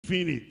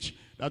infinite.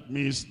 That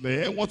means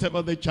then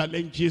whatever the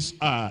challenges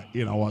are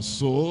in our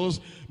souls,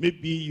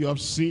 maybe you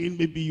have sinned,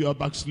 maybe you are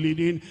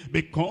backsliding.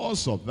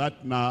 Because of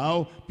that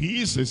now,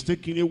 peace is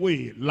taken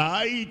away,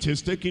 light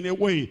is taken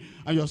away,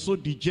 and you're so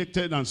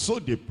dejected and so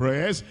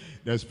depressed.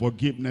 There's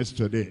forgiveness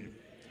today.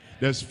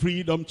 There's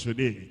freedom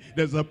today.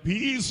 There's a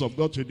peace of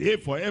God today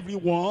for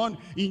everyone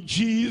in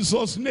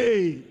Jesus'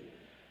 name.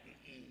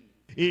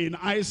 In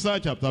Isaiah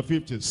chapter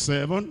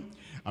 57,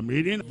 I'm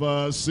reading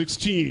verse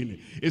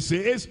 16. It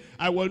says,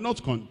 I will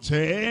not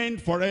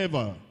contend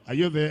forever. Are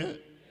you there?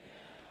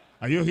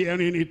 Are you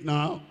hearing it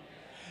now?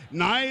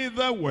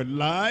 Neither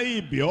will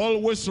I be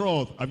always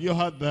wroth. Have you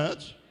heard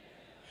that?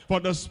 For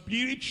the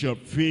spirit shall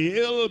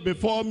fail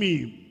before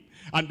me,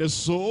 and the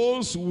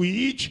souls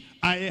which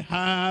I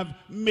have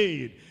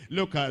made.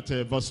 Look at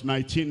verse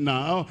 19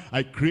 now.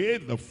 I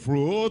create the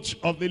fruit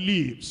of the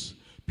lips.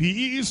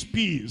 Peace,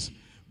 peace,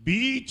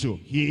 be to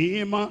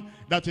him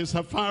that is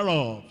afar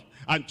off,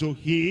 and to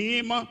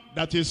him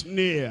that is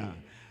near.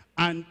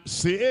 And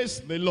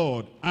says the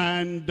Lord,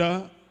 and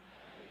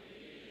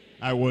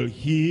I will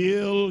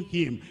heal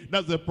him.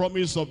 That's the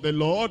promise of the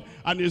Lord,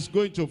 and he's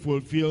going to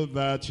fulfill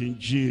that in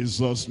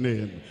Jesus'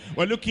 name.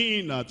 We're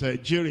looking at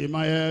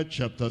Jeremiah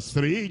chapter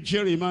 3.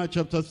 Jeremiah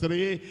chapter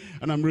 3,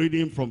 and I'm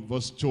reading from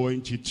verse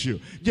 22.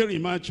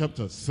 Jeremiah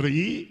chapter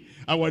 3,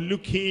 and we're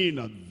looking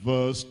at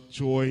verse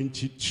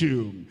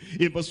 22.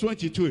 In verse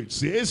 22 it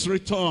says,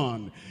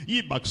 return,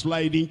 ye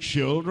backsliding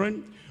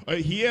children.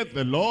 Here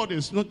the Lord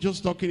is not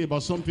just talking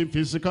about something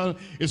physical,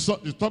 it's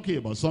talking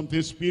about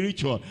something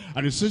spiritual.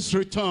 And it says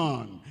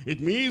return.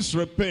 It means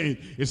repent.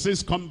 It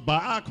says come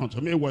back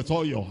unto me with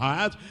all your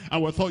heart,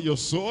 and with all your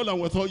soul,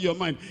 and with all your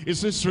mind. It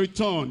says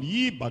return,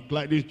 ye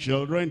backsliding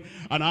children,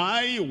 and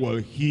I will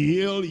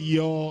heal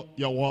your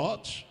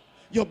what?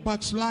 Your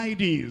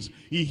backslidings.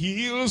 He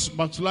heals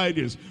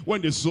backslidings.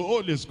 When the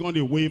soul is gone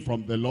away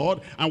from the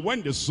Lord, and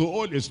when the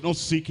soul is not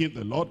seeking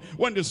the Lord,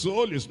 when the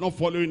soul is not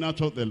following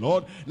after the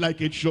Lord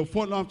like it should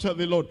follow after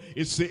the Lord,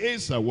 it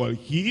says, I will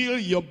heal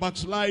your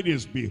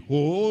backslidings.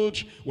 Behold,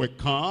 we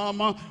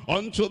come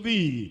unto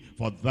thee,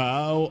 for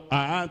thou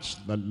art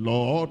the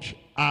Lord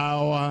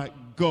our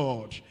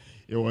God.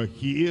 He will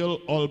heal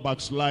all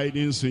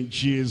backslidings in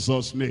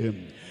Jesus'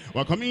 name.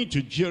 We're coming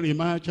to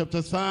Jeremiah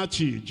chapter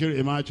 30.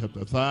 Jeremiah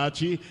chapter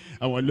 30,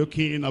 and we're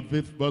looking at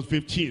verse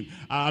 15.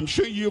 I'm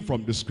showing you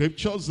from the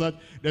scriptures that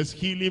there's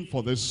healing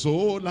for the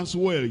soul as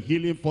well.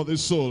 Healing for the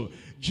soul.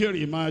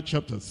 Jeremiah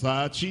chapter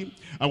 30,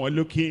 and we're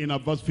looking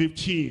at verse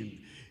 15.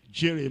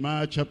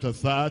 Jeremiah chapter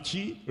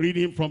 30,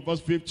 reading from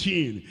verse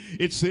 15.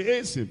 It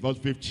says in verse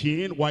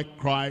 15, why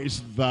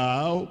criest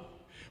thou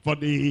for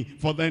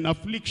thine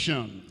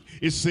affliction?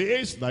 It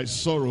says thy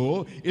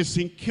sorrow is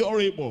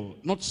incurable.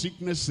 Not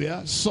sickness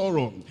here,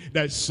 sorrow.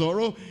 Thy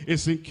sorrow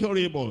is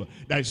incurable.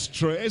 Thy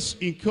stress,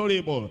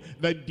 incurable.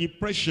 Thy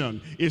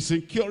depression is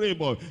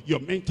incurable.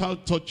 Your mental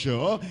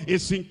torture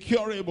is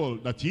incurable.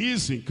 That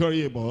is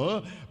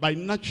incurable by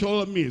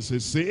natural means.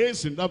 It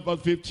says in that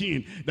verse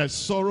 15, thy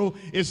sorrow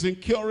is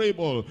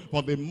incurable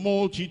for the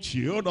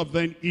multitude of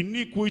thine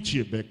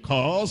iniquity,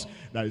 because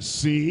thy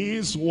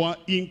sins were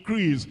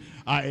increased.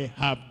 I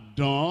have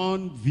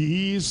done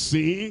these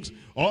things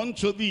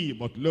unto thee.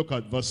 But look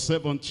at verse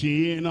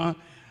 17.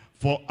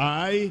 For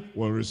I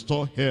will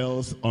restore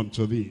health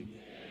unto thee,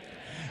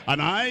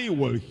 and I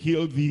will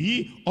heal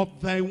thee of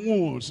thy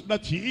wounds.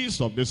 That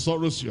is, of the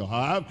sorrows you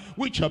have,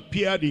 which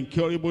appeared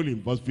incurable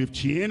in verse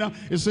 15.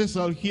 It says,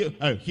 I'll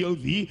heal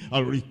thee,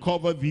 I'll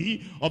recover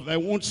thee of thy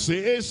wounds,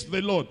 says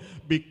the Lord.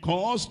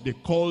 Because they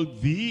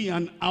called thee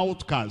an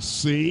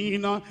outcast,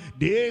 saying,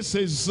 this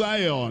is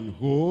Zion,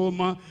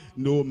 whom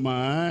no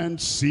man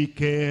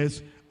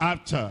seeketh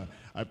after.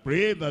 I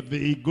pray that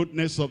the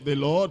goodness of the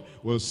Lord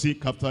will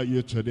seek after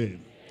you today,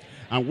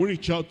 and will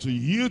reach out to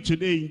you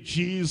today in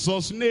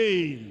Jesus'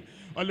 name.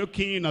 We're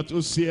looking at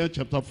Hosea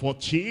chapter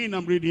 14.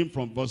 I'm reading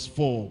from verse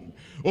 4.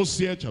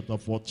 Hosea chapter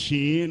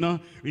 14,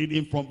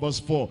 reading from verse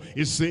 4.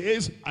 It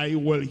says, I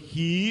will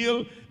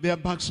heal their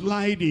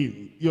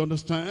backsliding. You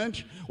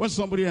understand? When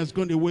somebody has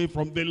gone away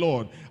from the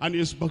Lord and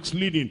is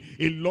backsliding,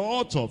 a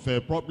lot of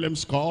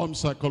problems come,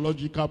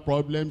 psychological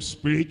problems,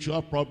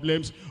 spiritual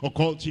problems,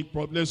 occultic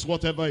problems,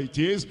 whatever it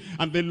is.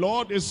 And the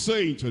Lord is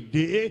saying,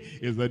 today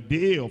is the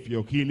day of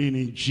your healing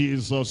in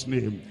Jesus'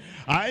 name.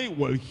 I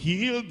will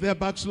heal their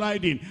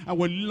backsliding. I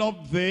will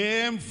love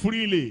them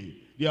freely.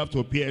 Do you have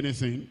to pay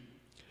anything?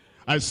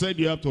 I said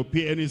you have to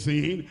pay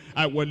anything.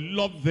 I will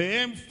love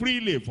them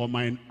freely, for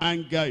mine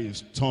anger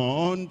is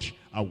turned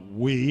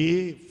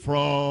away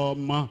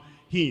from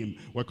him.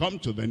 We come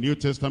to the New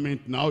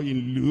Testament now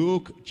in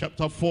Luke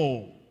chapter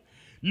 4.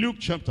 Luke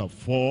chapter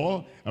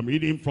 4, I'm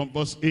reading from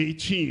verse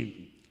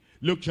 18.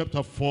 Luke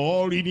chapter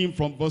 4, reading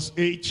from verse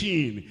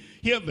 18.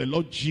 Here the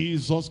Lord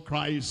Jesus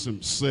Christ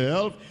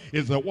himself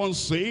is the one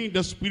saying,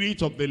 the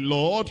Spirit of the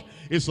Lord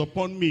is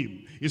upon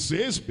me. He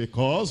says,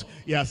 because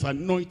he has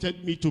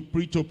anointed me to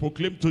preach, to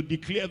proclaim, to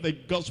declare the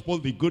gospel,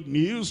 the good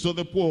news to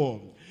the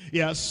poor. He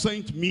has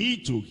sent me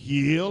to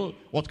heal,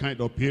 what kind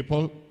of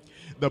people?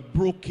 the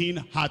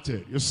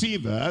broken-hearted. You see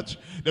that?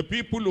 The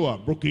people who are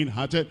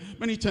broken-hearted,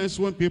 many times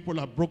when people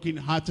are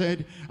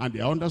broken-hearted and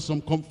they are under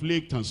some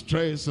conflict and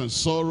stress and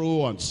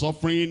sorrow and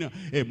suffering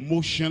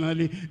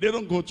emotionally, they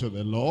don't go to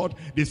the Lord.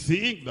 They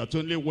think that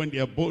only when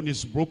their bone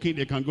is broken,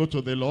 they can go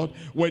to the Lord.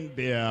 When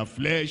their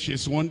flesh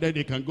is wounded,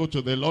 they can go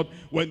to the Lord.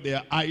 When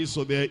their eyes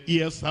or their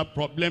ears have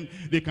problem,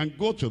 they can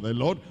go to the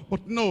Lord.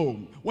 But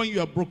no, when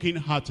you are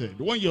broken-hearted,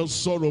 when you're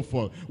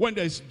sorrowful, when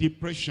there is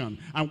depression,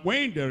 and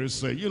when there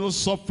is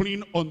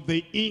suffering on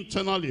the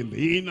internal, in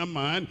the inner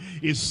man,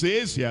 it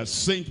says he has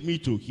sent me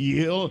to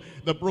heal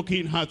the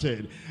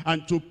broken-hearted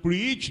and to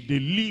preach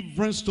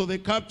deliverance to the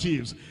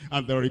captives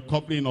and the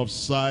recovering of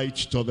sight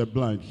to the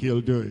blind.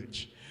 He'll do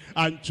it.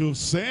 And to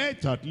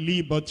set at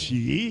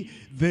liberty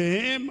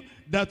them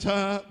that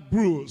are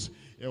bruised.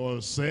 He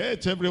will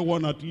set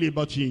everyone at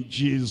liberty in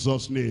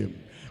Jesus'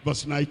 name.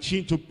 Verse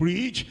 19, to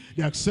preach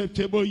the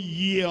acceptable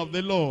year of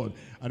the Lord.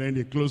 And then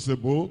he closed the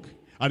book,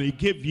 and he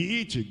gave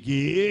it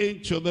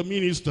again to the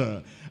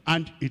minister.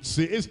 And it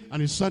says,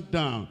 and he sat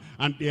down,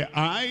 and the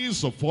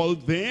eyes of all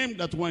them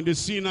that were in the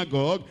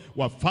synagogue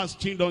were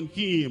fastened on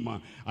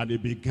him. And he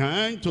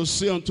began to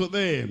say unto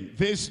them,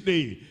 this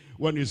day,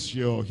 when is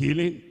your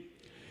healing?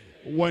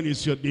 When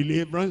is your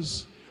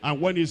deliverance?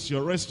 And when is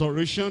your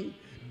restoration?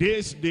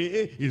 This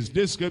day is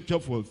this scripture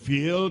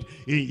fulfilled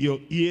in your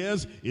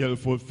ears. He'll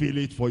fulfill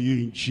it for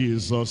you in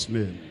Jesus'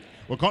 name.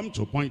 We'll come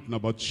to point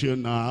number 2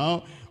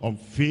 now.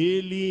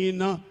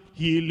 Unfailing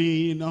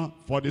healing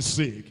for the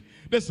sick.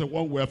 This is the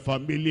one we're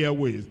familiar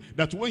with.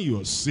 That when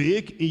you're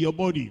sick in your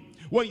body,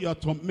 when you are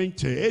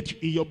tormented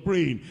in your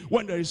brain,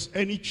 when there is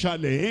any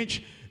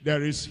challenge,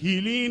 there is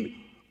healing,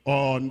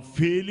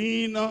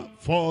 unfailing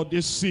for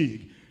the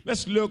sick.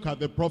 Let's look at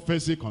the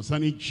prophecy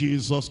concerning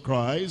Jesus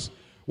Christ.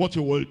 What he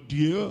will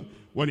do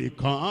when he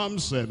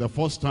comes the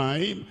first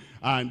time,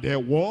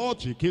 and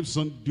what he keeps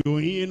on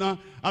doing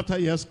after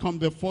he has come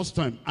the first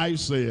time.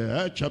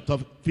 Isaiah chapter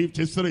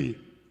 53.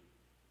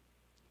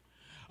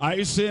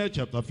 Isaiah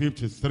chapter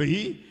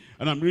 53,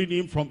 and I'm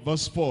reading from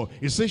verse 4.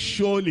 It says,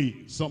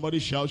 surely, somebody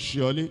shout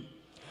surely.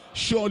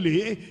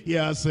 Surely he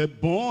has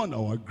borne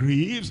our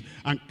griefs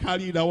and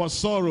carried our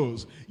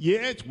sorrows.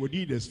 Yet we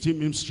did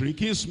esteem him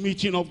stricken,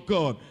 smitten of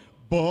God.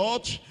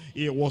 But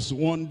he was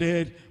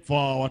wounded for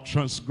our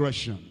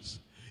transgressions.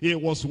 He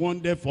was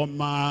wounded for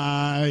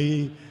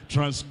my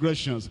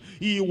transgressions.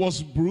 He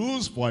was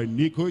bruised for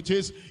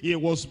iniquities. He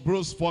was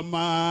bruised for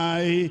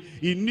my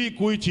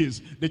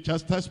iniquities. The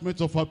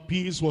chastisement of our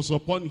peace was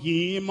upon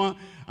him,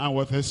 and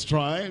with his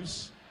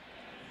stripes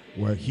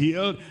we're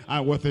healed,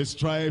 and with his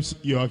stripes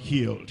you are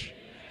healed.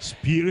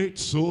 Spirit,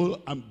 soul,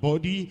 and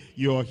body,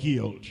 you are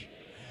healed.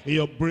 In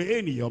your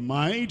brain, in your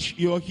mind,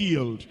 you are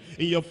healed.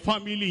 In your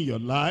family, in your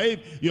life,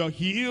 you are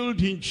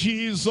healed in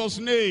Jesus'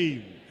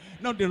 name.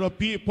 Now there are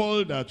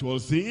people that will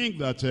think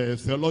that,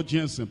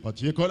 theologians in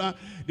particular,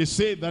 they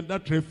say that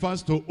that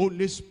refers to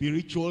only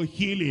spiritual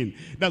healing.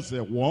 That's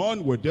the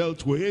one we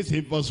dealt with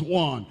in verse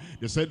 1.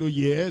 They said, oh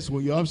yes,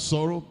 when you have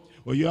sorrow,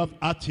 when you have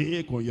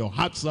heartache, when your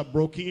hearts are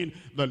broken,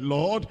 the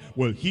Lord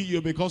will heal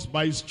you because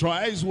by his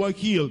stripes we're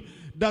healed.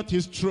 That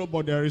is true,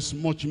 but there is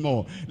much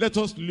more. Let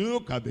us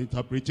look at the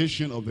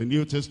interpretation of the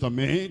New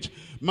Testament.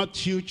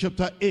 Matthew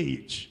chapter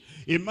 8.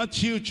 In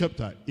Matthew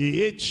chapter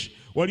 8,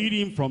 we're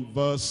reading from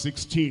verse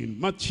 16.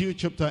 Matthew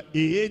chapter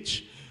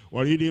 8,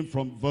 we're reading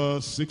from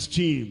verse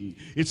 16.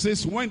 It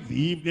says, when the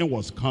evening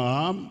was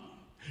come,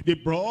 they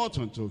brought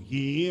unto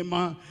him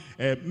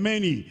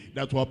many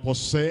that were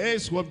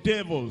possessed with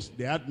devils.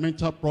 They had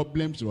mental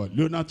problems, they were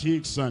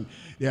lunatics, and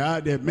they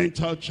had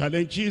mental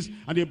challenges,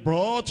 and they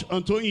brought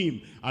unto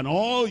him. And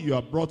all you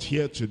are brought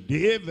here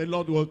today, the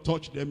Lord will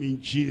touch them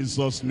in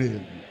Jesus'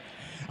 name.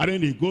 And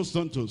then he goes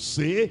on to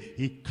say,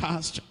 he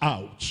cast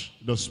out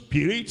the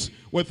spirits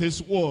with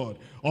his word.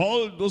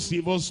 All those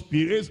evil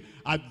spirits,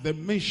 at the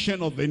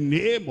mention of the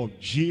name of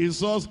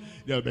Jesus,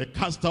 they'll be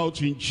cast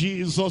out in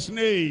Jesus'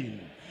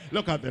 name.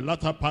 Look at the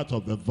latter part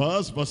of the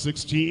verse, verse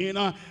 16.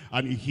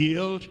 And he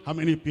healed how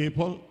many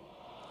people?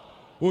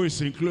 Who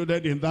is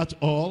included in that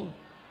all?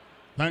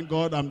 Thank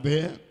God I'm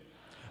there.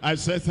 I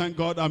said, thank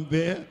God I'm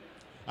there.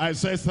 I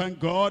said, thank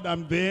God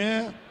I'm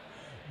there.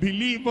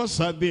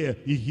 Believers are there.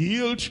 He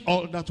healed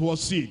all that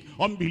was sick.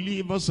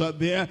 Unbelievers are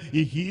there.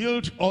 He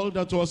healed all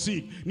that was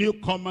sick.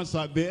 Newcomers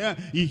are there.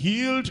 He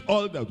healed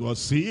all that was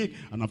sick.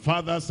 And the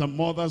fathers and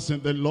mothers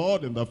in the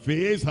Lord in the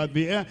faith are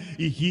there.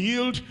 He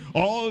healed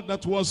all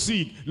that was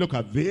sick. Look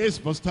at this,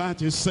 verse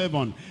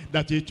 37.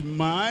 That it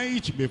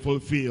might be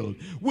fulfilled,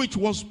 which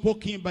was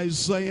spoken by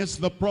Isaiah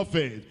the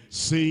prophet,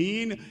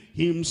 saying,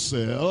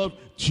 himself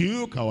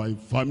took our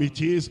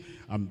infirmities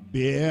and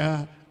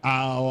bare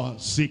our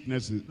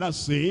sicknesses. That's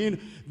saying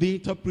the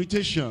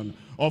interpretation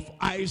of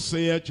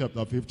Isaiah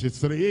chapter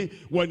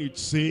 53, when it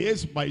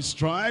says, by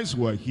stripes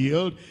we're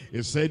healed,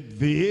 it said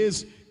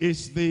this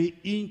is the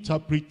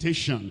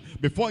interpretation.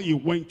 Before he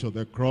went to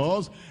the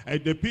cross,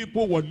 and the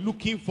people were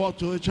looking forward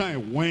to the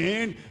time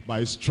when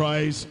by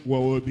stripes we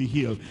will be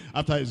healed.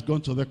 After he's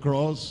gone to the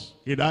cross,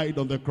 he died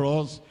on the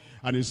cross,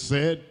 and he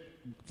said,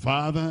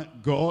 Father,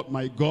 God,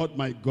 my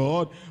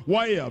God,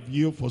 why have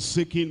you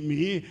forsaken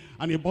me?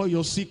 And about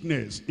your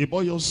sickness,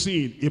 about your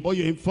sin, about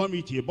your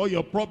infirmity, about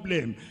your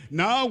problem.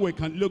 Now we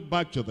can look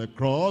back to the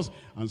cross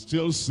and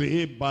still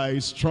say, by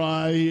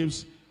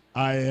stripes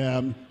I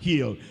am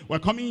healed. We're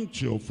coming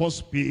to 1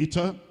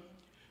 Peter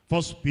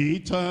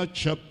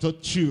chapter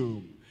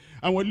 2.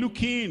 And we're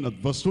looking at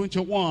verse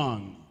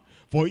 21.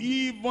 For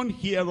even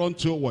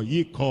hereunto were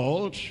ye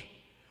called,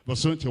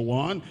 verse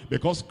 21,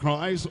 because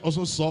Christ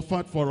also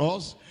suffered for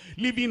us,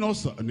 leaving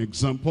us an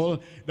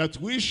example that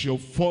we should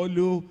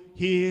follow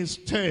his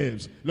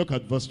steps. Look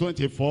at verse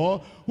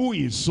 24. Who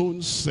his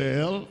own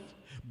self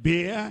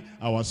bare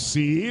our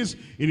sins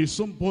in his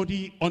own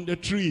body on the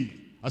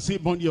tree. Has he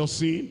borne your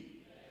sin?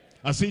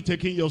 Has he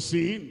taken your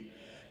sin?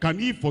 Can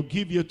he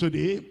forgive you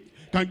today?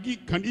 Can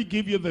he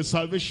give you the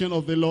salvation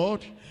of the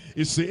Lord?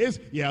 It says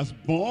he has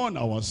borne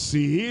our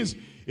sins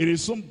in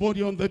his own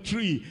body on the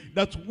tree,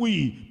 that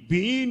we,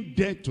 being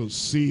dead to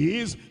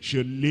sins,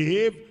 should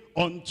live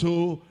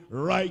unto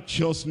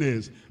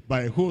righteousness.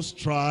 By whose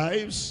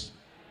stripes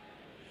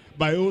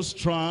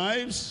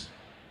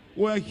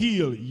were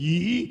healed.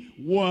 Ye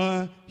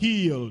were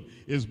healed.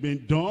 It's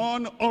been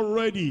done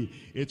already.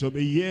 It will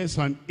be yes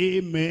and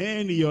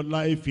amen in your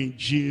life in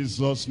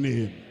Jesus'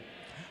 name.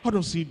 How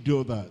does he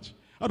do that?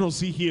 How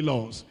does he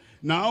heal us?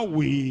 Now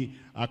we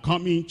are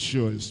coming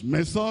to his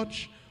method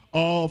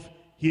of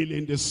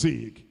healing the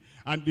sick.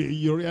 And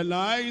you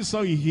realize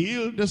how he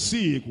healed the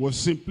sick. With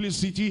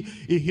simplicity,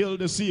 he healed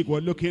the sick.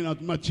 We're looking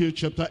at Matthew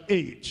chapter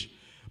 8.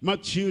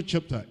 Matthew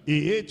chapter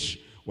 8,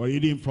 we're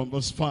reading from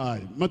verse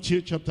 5.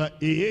 Matthew chapter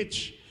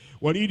 8,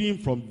 we're reading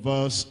from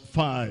verse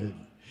 5.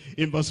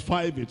 In verse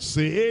 5 it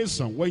says,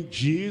 and when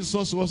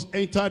Jesus was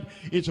entered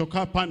into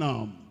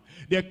Capernaum,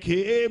 there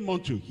came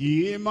unto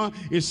him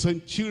a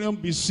centurion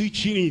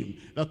beseeching him.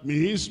 That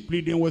means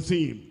pleading with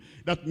him.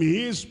 That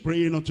means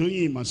praying unto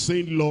him and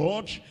saying,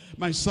 Lord,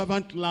 my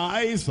servant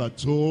lies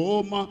at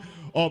home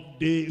of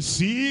the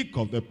sick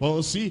of the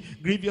palsy,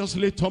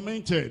 grievously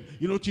tormented.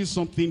 You notice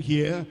something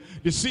here?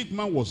 The sick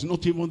man was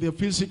not even there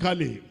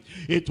physically.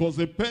 It was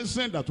the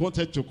person that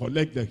wanted to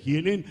collect the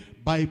healing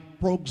by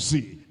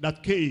proxy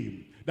that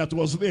came, that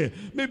was there.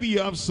 Maybe you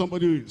have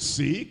somebody who is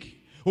sick,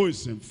 who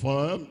is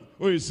infirm,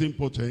 who is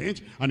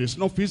impotent, and is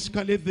not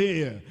physically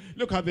there.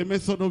 Look at the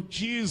method of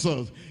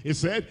Jesus. He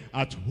said,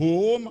 at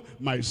home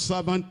my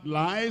servant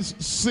lies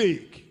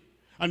sick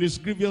and is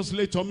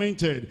grievously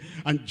tormented.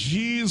 And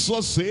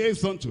Jesus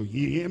says unto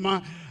him,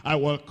 I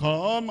will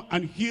come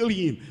and heal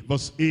him.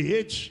 Verse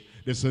 8,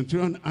 the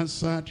centurion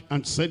answered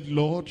and said,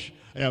 Lord,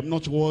 I am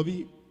not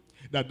worthy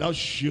that thou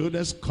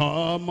shouldest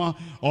come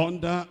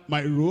under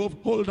my roof.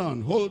 Hold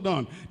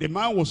on. The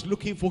man was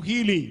looking for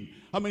healing.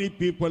 How many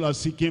people are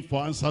seeking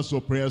for answers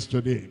to prayers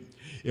today?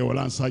 He will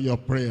answer your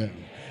prayer.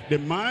 The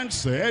man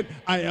said,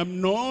 I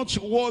am not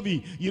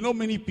worthy. You know,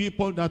 many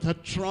people that are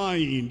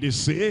trying, they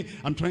say,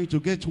 I'm trying to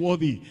get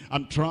worthy.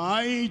 I'm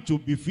trying to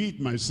befit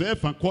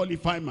myself and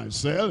qualify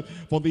myself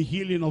for the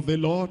healing of the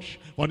Lord,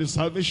 for the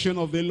salvation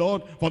of the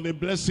Lord, for the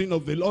blessing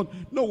of the Lord.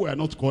 No, we are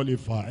not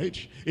qualified.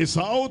 It's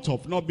out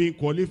of not being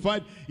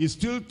qualified. He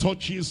still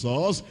touches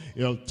us.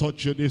 He'll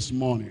touch you this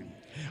morning.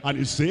 And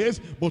it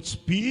says, but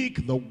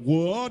speak the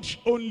word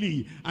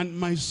only, and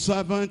my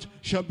servant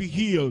shall be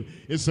healed.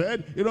 He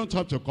said, you don't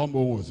have to come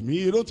home with me.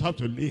 You don't have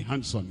to lay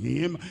hands on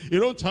him. You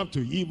don't have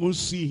to even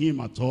see him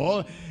at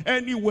all.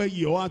 Anywhere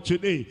you are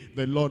today,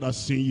 the Lord has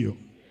seen you.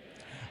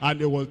 And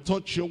he will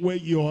touch you where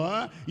you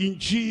are in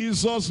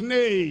Jesus'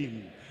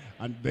 name.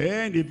 And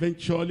then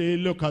eventually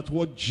look at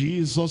what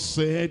Jesus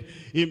said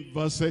in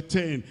verse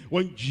 10.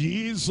 When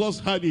Jesus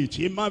had it,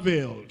 he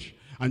marveled.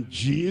 And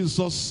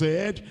Jesus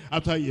said,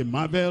 after he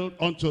marveled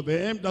unto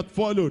them that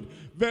followed,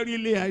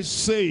 verily I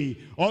say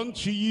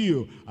unto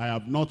you, I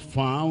have not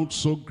found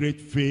so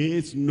great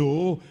faith,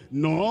 no,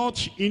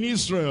 not in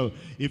Israel.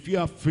 If you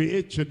have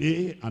faith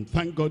today, and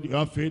thank God you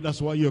have faith,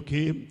 that's why you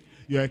came.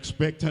 You're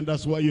expectant,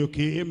 that's why you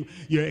came.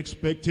 Your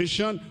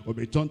expectation will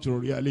be turned to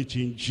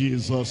reality in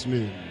Jesus'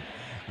 name.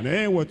 And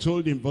then we're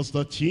told in verse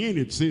 13,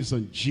 it says,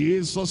 and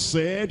Jesus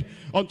said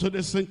unto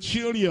the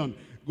centurion,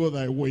 go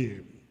thy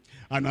way.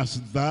 And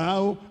as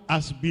thou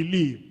hast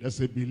believed,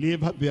 there's a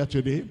believer there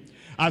today.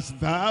 As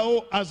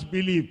thou hast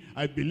believed,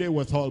 I believe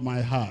with all my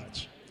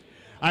heart.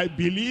 I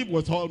believe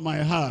with all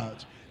my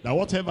heart that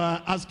whatever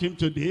I ask him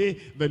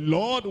today, the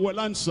Lord will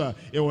answer.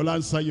 He will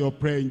answer your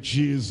prayer in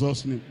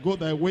Jesus' name. Go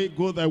thy way,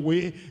 go thy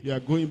way. You are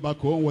going back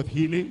home with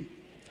healing.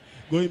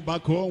 Going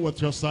back home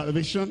with your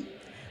salvation.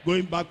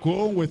 Going back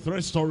home with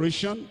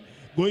restoration.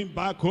 Going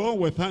back home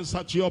with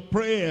answer to your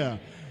prayer.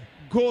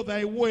 Go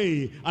thy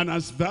way, and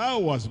as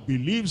thou hast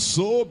believed,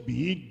 so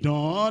be it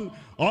done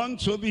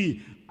unto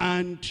thee.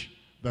 And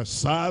the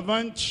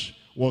servant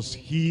was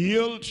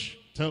healed.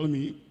 Tell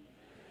me.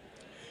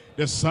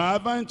 The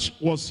servant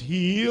was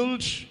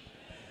healed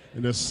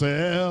in the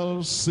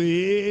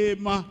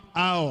self-same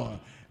hour.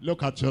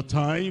 Look at your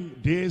time.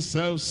 This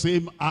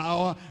self-same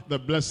hour, the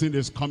blessing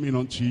is coming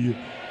unto you.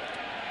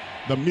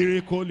 The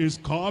miracle is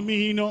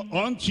coming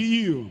unto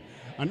you.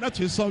 And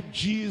that is how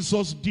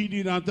Jesus did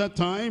it at that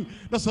time.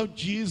 That's how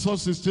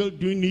Jesus is still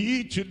doing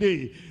it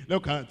today.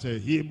 Look at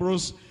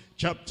Hebrews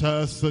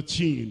chapter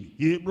 13.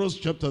 Hebrews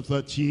chapter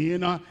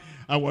 13, and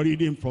we're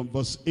reading from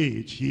verse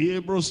 8.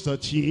 Hebrews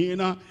 13,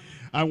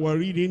 and we're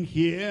reading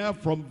here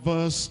from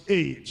verse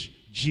 8.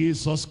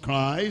 Jesus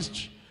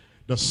Christ,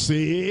 the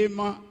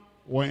same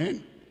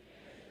when?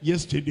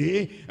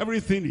 Yesterday.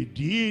 Everything he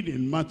did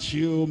in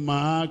Matthew,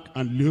 Mark,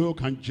 and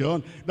Luke, and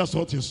John, that's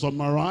what he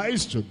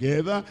summarized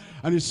together.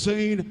 And he's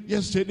saying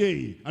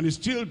yesterday, and it's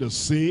still the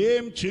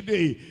same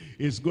today.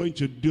 He's going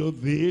to do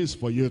this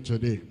for you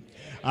today.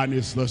 And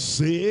it's the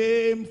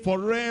same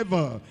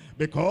forever,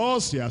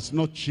 because he has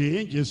not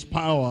changed. His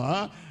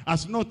power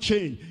has not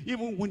changed.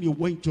 Even when he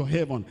went to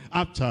heaven,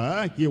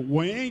 after he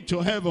went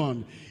to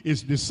heaven,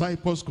 his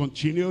disciples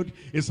continued,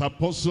 his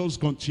apostles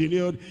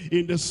continued.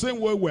 In the same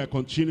way we are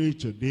continuing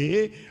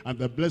today, and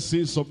the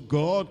blessings of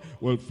God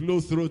will flow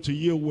through to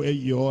you where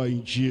you are,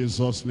 in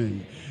Jesus'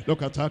 name.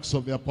 Look at Acts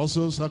of the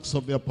Apostles,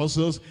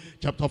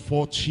 chapter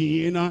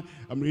 14.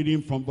 I'm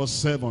reading from verse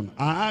 7.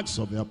 Acts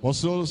of the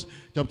Apostles,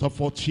 chapter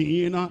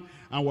 14,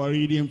 and we're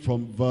reading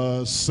from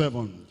verse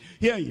 7.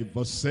 Here in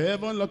verse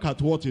 7, look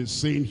at what he's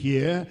saying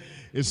here.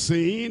 It's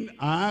saying,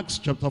 Acts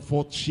chapter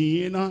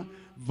 14,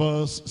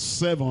 verse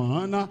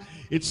 7,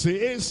 it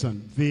says,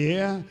 and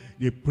there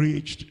they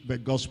preached the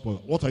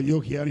gospel. What are you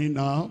hearing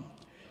now?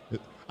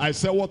 I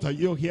said, what are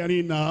you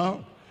hearing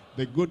now?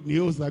 The good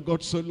news that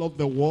God so loved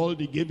the world,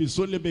 he gave his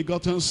only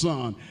begotten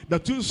Son,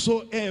 that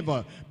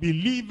whosoever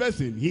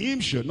believeth in him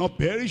shall not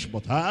perish,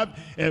 but have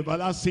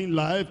everlasting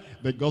life.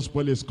 The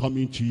gospel is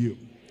coming to you.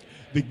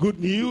 The good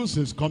news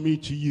is coming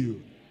to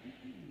you.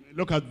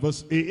 Look at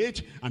verse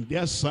 8. And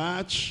there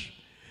sat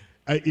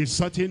a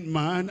certain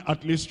man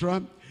at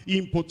Lystra,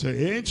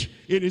 impotent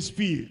in his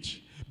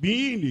feet,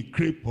 being a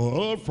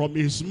cripple from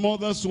his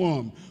mother's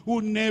womb,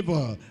 who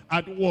never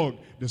had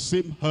walked. The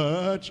same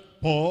heard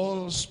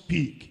Paul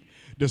speak.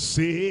 The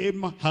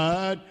same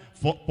heard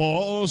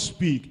Paul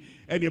speak.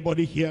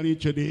 Anybody hearing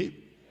today?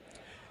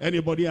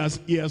 Anybody has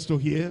ears to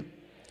hear?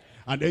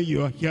 And then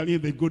you are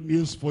hearing the good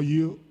news for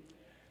you.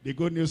 The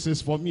good news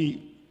is for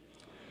me.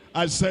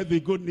 I said the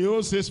good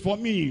news is for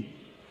me.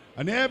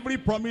 And every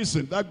promise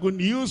in that good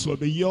news will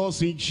be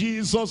yours in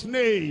Jesus'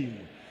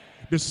 name.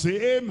 The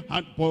same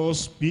had Paul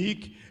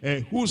speak,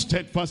 who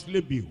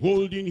steadfastly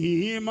beholding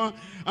him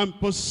and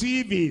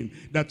perceiving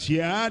that he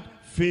had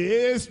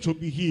faith to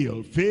be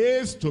healed,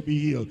 faith to be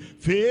healed,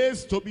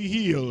 faith to be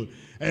healed,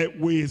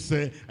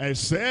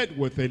 said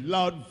with a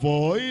loud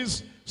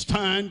voice,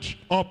 stand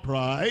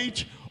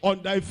upright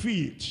on thy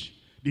feet.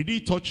 Did he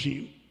touch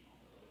him?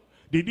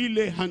 Did he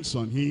lay hands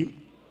on him?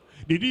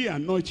 Did he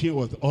anoint him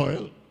with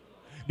oil?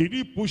 Did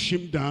he push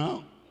him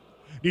down?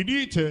 Did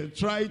he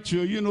try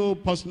to,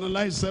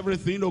 personalize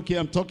everything? Okay,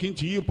 I'm talking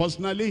to you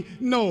personally.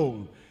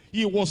 No.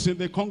 He was in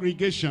the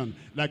congregation,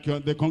 like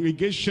the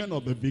congregation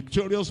of the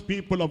victorious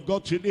people of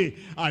God today.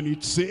 And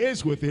it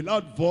says with a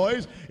loud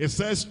voice, it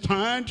says,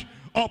 stand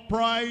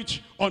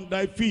upright on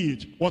thy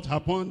feet. What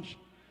happened?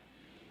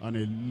 And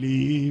he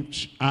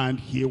lived and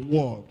he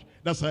walked.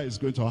 That's how it's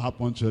going to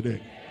happen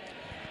today.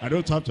 I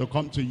don't have to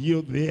come to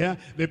you there.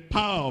 The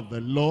power of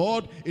the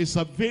Lord is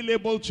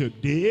available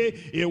today.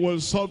 It will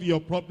solve your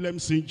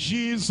problems in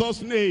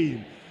Jesus'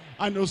 name.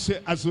 And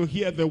as you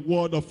hear the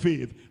word of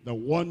faith, the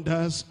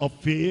wonders of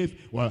faith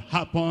will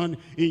happen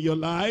in your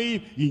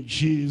life in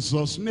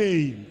Jesus'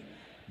 name.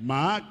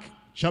 Mark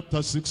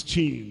chapter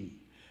 16.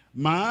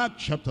 Mark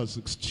chapter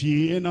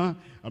 16,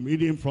 I'm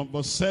reading from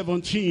verse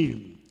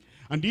 17.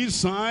 And these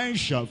signs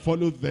shall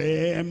follow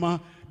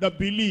them that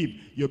believe.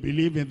 You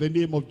believe in the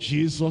name of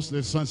Jesus,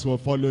 the signs will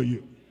follow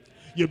you.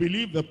 You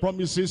believe the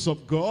promises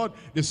of God,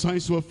 the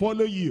signs will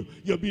follow you.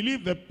 You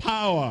believe the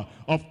power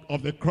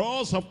of the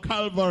cross of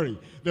Calvary,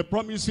 the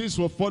promises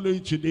will follow you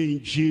today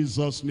in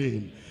Jesus'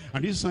 name.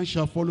 And these signs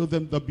shall follow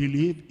them that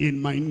believe in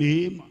my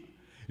name.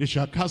 They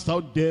shall cast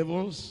out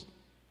devils.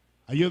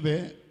 Are you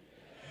there?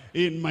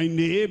 In my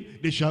name,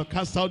 they shall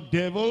cast out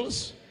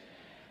devils,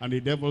 and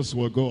the devils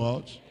will go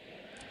out.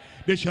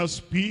 They shall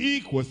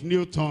speak with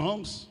new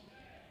tongues.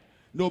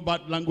 No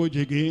bad language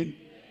again.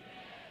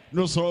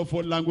 No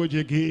sorrowful language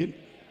again.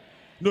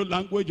 No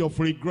language of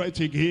regret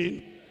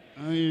again.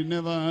 He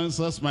never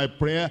answers my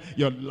prayer.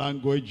 Your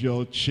language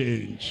will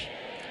change.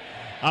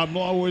 I'm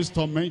always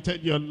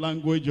tormented. Your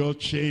language will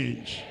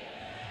change.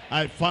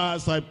 I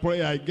fast, I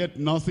pray, I get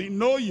nothing.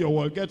 No, you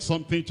will get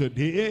something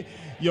today.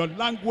 Your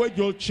language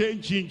will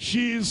change in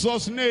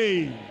Jesus'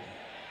 name.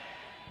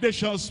 They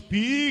shall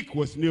speak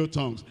with new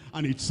tongues.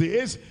 And it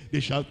says, they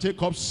shall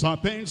take up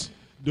serpents.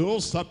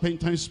 Those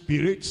serpentine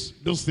spirits,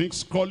 those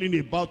things crawling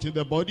about in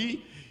the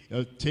body,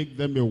 you'll take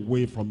them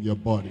away from your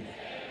body.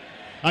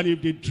 And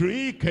if they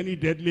drink any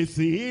deadly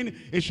thing,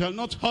 it shall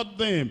not hurt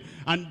them.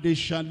 And they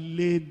shall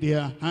lay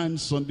their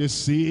hands on the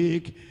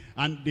sick,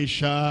 and they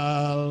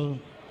shall,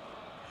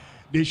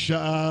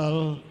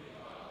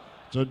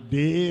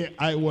 today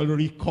I will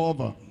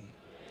recover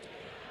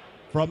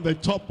from the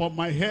top of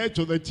my head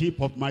to the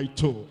tip of my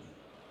toe.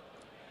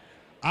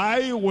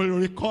 I will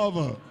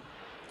recover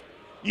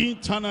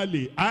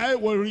Internally, I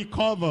will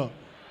recover.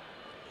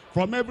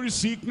 From every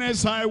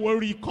sickness, I will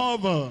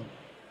recover.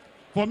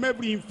 From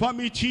every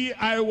infirmity,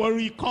 I will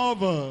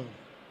recover.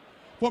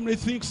 From the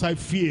things I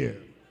fear.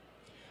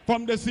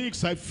 From the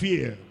things I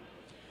fear.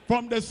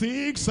 From the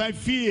things I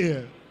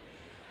fear,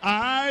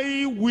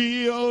 I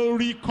will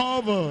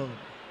recover.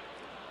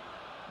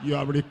 You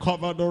have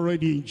recovered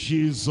already in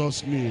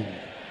Jesus' name.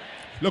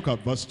 Look at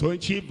verse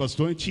 20. Verse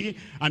 20.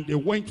 And they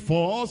went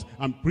forth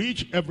and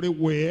preached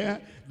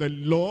everywhere, the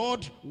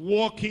Lord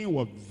walking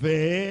with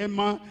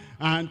them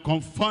and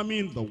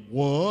confirming the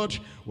word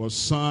with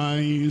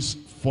signs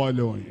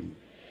following.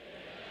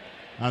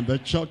 And the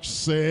church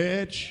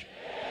said,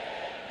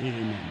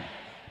 Amen.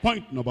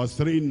 Point number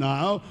 3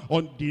 now,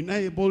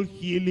 undeniable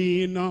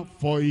healing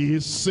for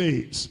his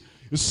saints.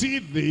 You see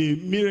the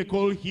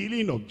miracle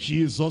healing of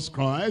Jesus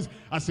Christ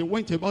as he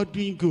went about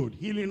doing good,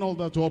 healing all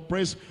that were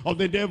oppressed of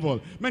the devil.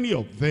 Many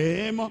of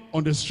them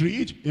on the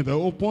street, in the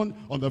open,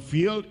 on the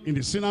field, in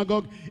the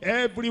synagogue,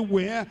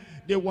 everywhere,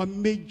 they were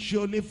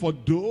majorly for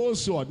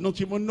those who had not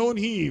even known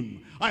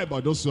him. How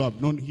about those who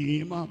have known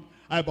him?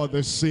 How about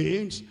the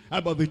saints? How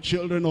about the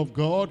children of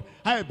God?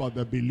 How about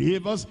the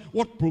believers?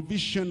 What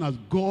provision has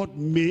God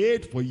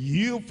made for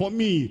you, for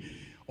me?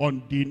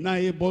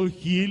 Undeniable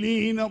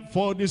healing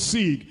for the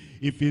sick.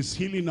 If he's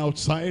healing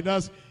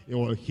outsiders, he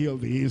will heal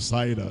the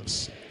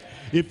insiders.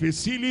 If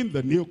he's healing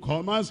the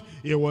newcomers,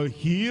 he will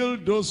heal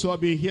those who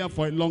have been here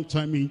for a long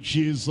time in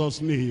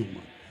Jesus'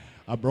 name.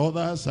 Our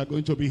brothers are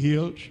going to be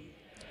healed.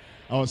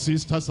 Our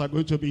sisters are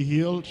going to be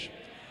healed.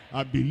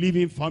 Our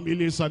believing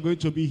families are going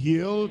to be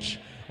healed.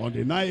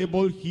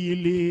 Undeniable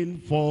healing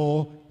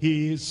for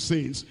his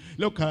saints.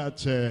 Look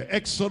at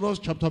Exodus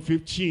chapter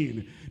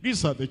 15.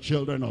 These are the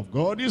children of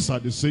God. These are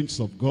the saints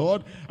of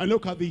God. And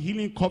look at the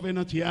healing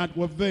covenant he had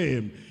with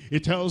them.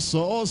 It tells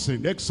us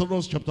in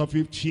Exodus chapter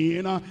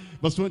 15,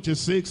 verse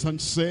 26, and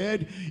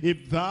said,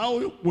 if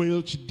thou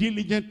wilt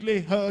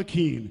diligently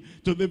hearken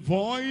to the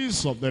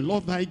voice of the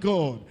Lord thy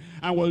God,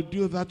 and will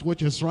do that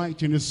which is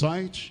right in his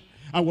sight,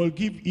 and will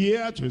give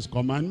ear to his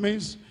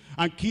commandments,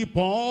 and keep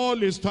all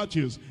his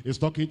statutes. He's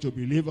talking to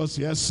believers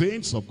here,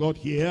 saints of God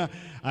here.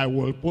 I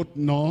will put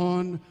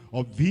none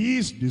of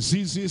these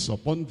diseases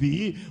upon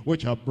thee,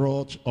 which are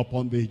brought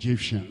upon the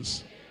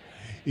Egyptians.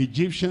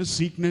 Egyptian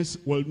sickness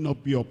will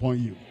not be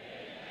upon you.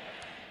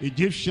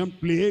 Egyptian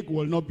plague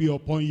will not be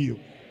upon you.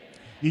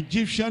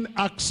 Egyptian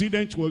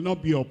accident will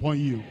not be upon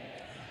you.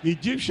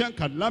 Egyptian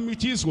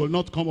calamities will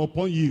not come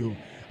upon you.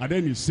 And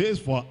then he says,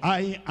 for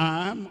I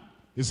am,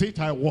 is it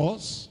I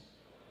was?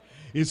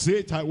 Is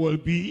it I will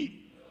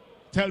be?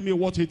 Tell me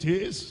what it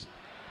is.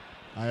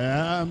 I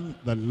am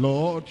the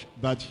Lord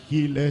that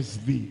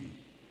healeth thee.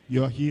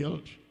 You're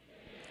healed.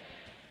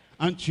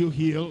 Aren't you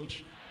healed?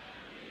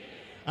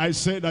 I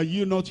said, are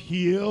you not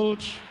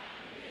healed?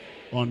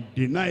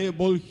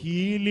 Undeniable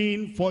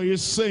healing for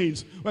his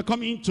saints. We're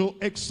coming to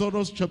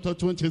Exodus chapter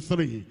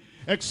 23.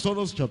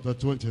 Exodus chapter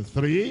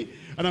 23,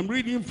 and I'm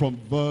reading from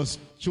verse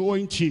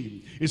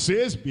 20. It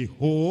says,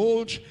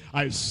 behold,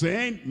 I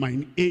send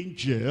mine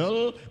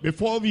angel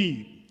before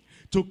thee,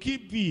 to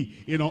keep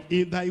thee, in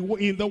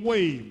the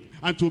way,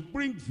 and to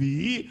bring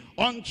thee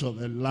unto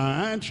the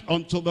land,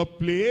 unto the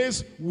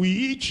place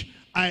which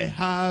I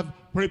have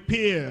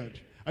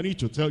prepared. I need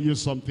to tell you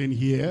something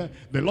here.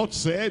 The Lord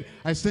said,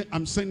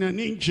 I'm sending an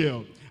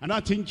angel. And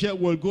that angel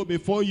will go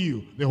before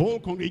you, the whole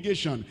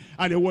congregation,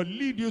 and it will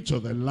lead you to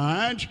the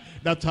land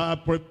that are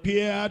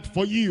prepared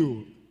for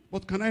you.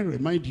 But can I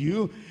remind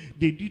you,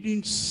 they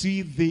didn't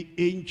see the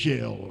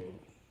angel.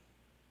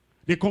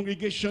 The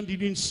congregation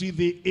didn't see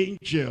the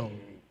angel.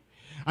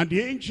 And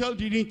the angel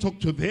didn't talk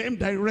to them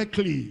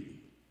directly.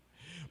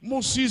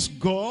 Moses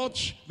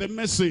got the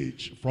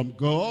message from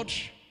God,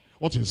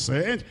 what he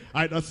said,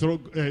 either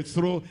through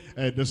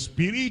the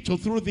spirit or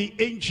through the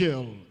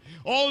angel.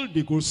 All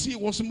they could see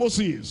was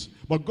Moses.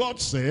 But God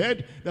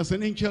said, there's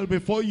an angel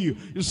before you.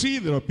 You see,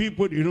 there are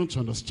people they don't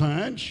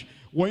understand.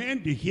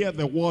 When they hear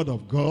the word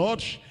of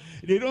God,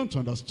 they don't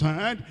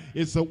understand.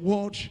 It's the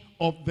word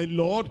of the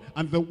Lord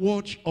and the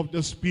word of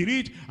the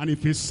Spirit. And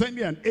if he's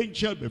sending an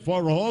angel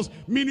before us,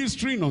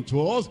 ministering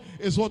unto us,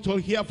 is what we'll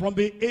hear from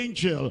the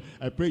angel.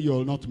 I pray you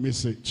will not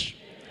miss it.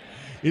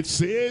 It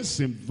says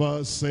in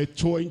verse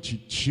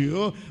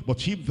 22,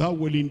 but if thou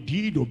will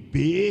indeed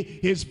obey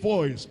his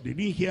voice. They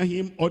didn't hear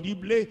him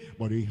audibly,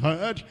 but he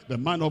heard the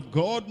man of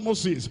God,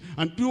 Moses,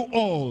 and do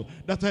all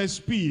that I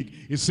speak.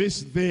 It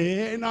says,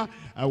 then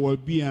I will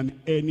be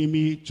an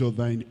enemy to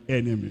thine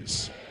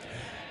enemies.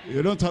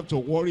 You don't have to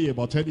worry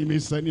about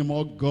enemies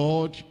anymore.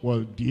 God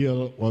will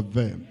deal with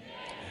them.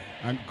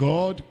 And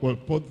God will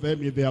put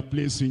them in their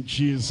place in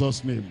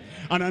Jesus' name.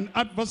 And an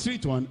adversary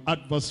to an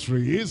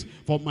adversary is,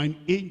 for mine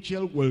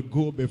angel will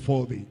go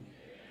before thee.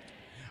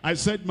 I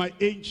said, my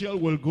angel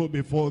will go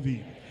before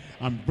thee,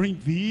 and bring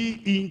thee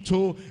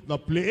into the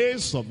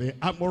place of the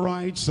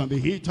Amorites, and the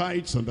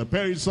Hittites, and the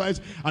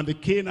Perizzites, and the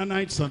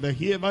Canaanites, and the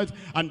Hivites,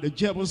 and the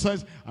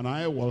Jebusites, and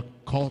I will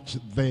cut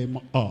them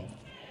off.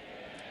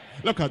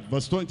 Look at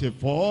verse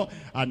 24.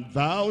 And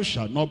thou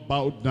shalt not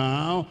bow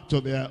down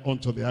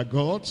unto their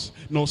gods,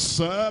 nor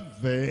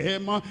serve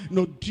them,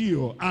 nor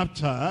do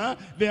after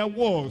their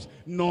works,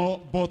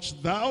 but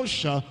thou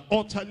shalt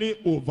utterly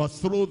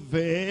overthrow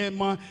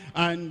them,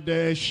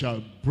 and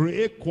shall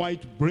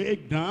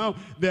break down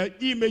their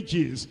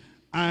images,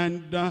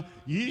 and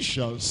ye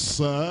shall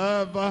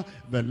serve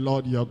the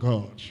Lord your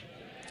God.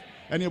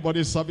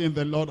 Anybody serving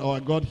the Lord our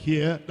God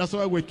here? That's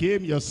why we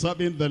came. You're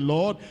serving the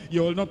Lord.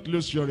 You will not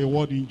lose your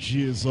reward in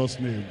Jesus'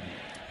 name.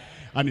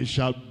 And he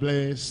shall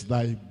bless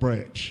thy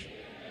bread.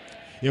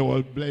 He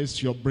will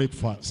bless your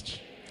breakfast.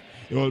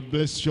 He will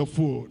bless your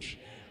food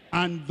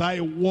and thy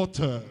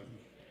water.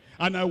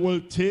 And I will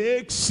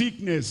take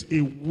sickness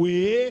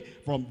away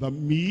from the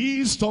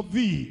midst of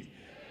thee.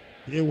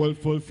 He will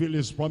fulfill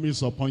his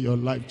promise upon your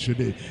life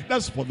today.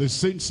 That's for the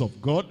saints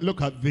of God.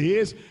 Look at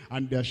this.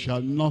 And there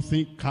shall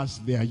nothing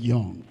cast their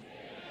young,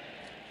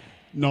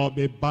 nor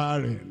be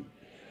barren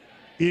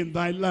in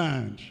thy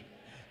land.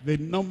 The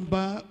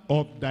number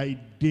of thy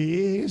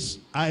days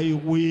I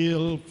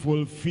will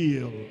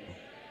fulfill.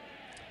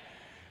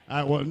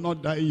 I will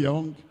not die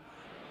young.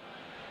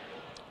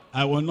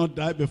 I will not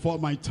die before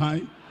my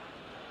time.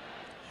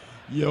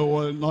 You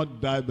will not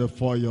die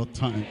before your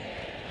time.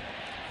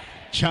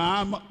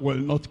 Charm will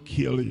not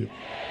kill you.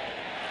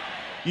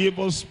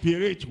 Evil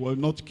spirit will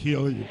not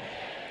kill you.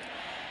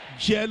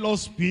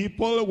 Jealous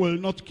people will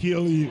not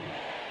kill you.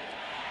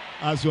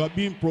 As you are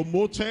being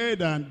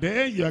promoted, and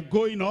then you are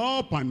going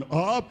up,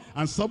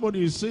 and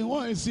somebody is saying,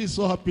 why is he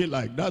so happy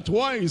like that?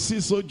 Why is he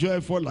so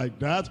joyful like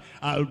that?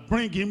 I'll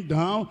bring him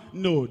down.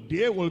 No,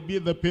 they will be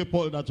the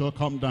people that will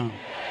come down.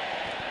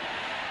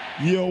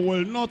 You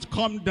will not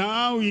come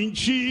down in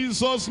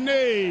Jesus'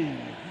 name.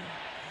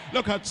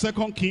 Look at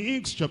 2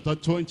 Kings chapter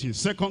 20.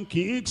 2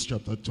 Kings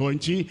chapter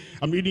 20.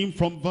 I'm reading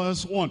from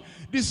verse 1.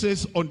 This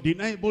is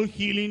undeniable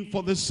healing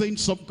for the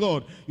saints of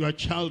God. You're a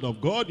child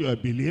of God. You're a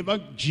believer.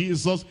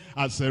 Jesus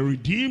has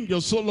redeemed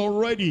your soul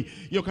already.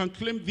 You can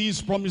claim these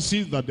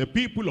promises that the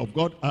people of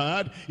God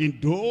had in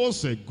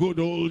those good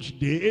old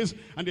days,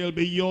 and they'll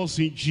be yours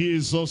in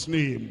Jesus'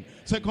 name.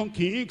 2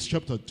 Kings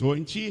chapter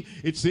 20.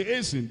 It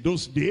says, in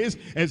those days,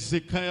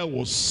 Ezekiel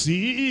was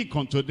sick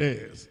unto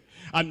death.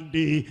 And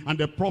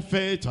the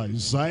prophet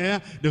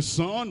Isaiah, the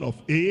son of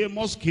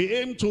Amos,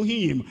 came to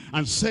him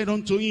and said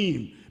unto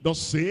him, thus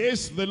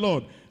says the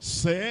Lord,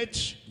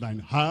 set thine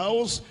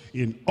house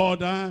in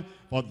order,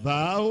 for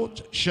thou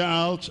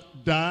shalt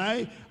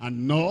die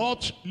and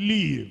not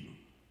live.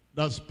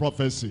 That's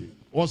prophecy.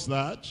 What's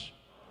that?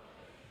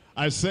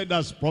 I said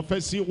that's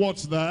prophecy.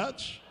 What's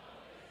that?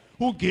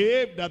 Who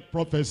gave that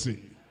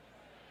prophecy?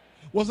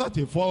 Was that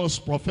a false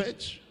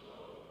prophet?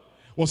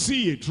 Was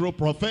he a true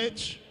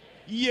prophet?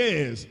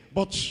 Yes,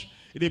 but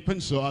it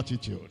depends on your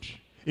attitude.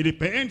 It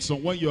depends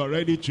on when you are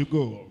ready to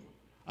go.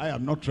 I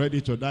am not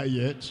ready to die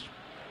yet.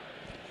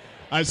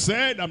 I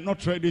said I'm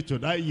not ready to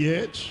die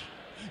yet.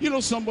 You know,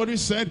 somebody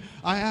said,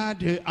 I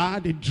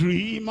had a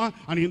dream,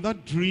 and in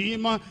that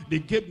dream, they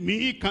gave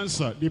me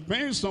cancer.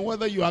 Depends on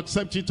whether you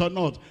accept it or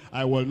not.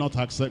 I will not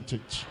accept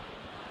it.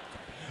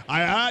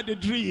 I had a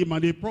dream,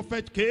 and the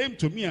prophet came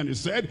to me and he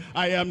said,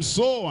 I am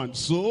so and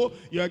so,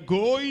 you are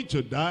going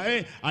to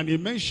die. And he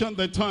mentioned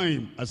the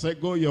time. I said,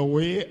 go your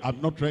way,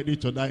 I'm not ready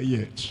to die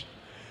yet.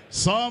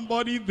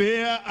 Somebody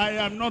there, I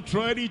am not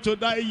ready to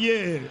die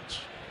yet.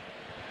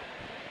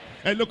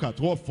 And look at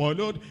what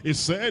followed. He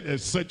said,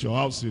 set your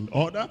house in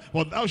order,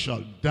 for thou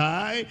shalt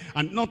die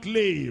and not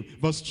live.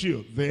 Verse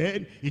 2,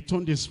 then he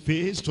turned his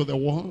face to the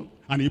wall,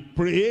 and he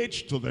prayed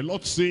to the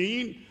Lord,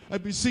 saying, I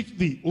beseech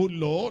thee, O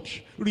Lord,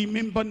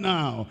 remember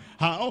now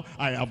how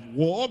I have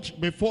walked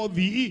before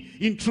thee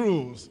in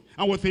truth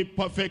and with a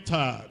perfect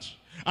heart,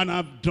 and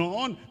have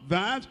done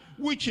that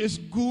which is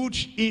good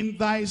in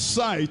thy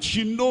sight.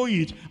 You know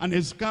it. And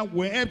Hezekiah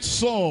wept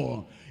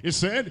sore. He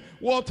said,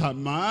 what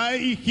am I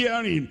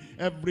hearing?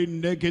 Every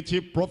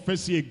negative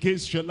prophecy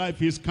against your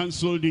life is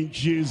cancelled in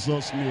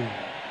Jesus' name.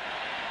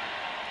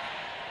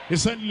 He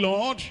said,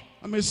 Lord,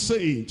 I'm a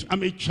saint.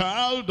 I'm a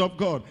child of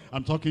God.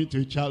 I'm talking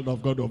to a child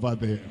of God over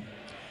there.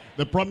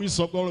 The promise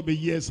of God will be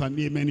yes and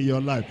amen in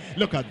your life.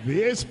 Look at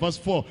this, verse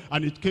 4.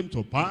 And it came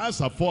to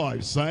pass, after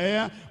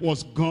Isaiah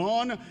was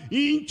gone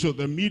into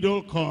the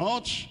middle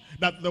court,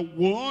 that the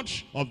word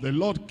of the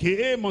Lord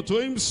came unto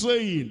him,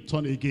 saying,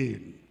 turn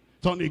again.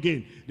 Turn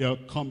again. They'll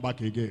come back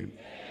again.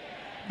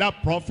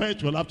 That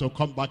prophet will have to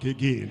come back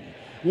again.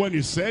 When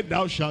he said,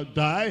 thou shalt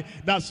die,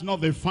 that's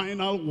not the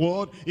final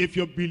word. If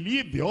you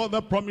believe the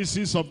other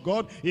promises of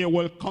God, he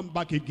will come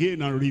back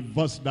again and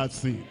reverse that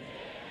thing.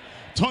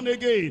 Turn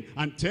again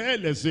and tell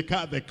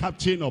Hezekiah, the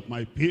captain of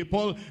my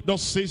people,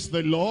 thus says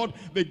the Lord,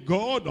 the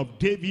God of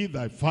David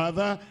thy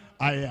father,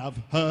 I have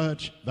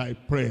heard thy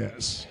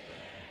prayers.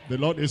 The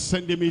Lord is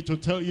sending me to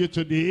tell you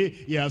today,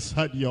 he has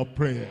heard your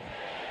prayer.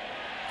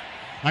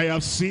 I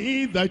have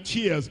seen thy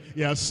tears,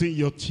 he has seen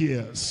your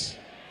tears.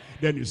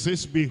 Then he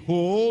says,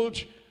 behold,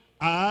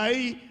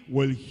 I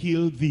will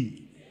heal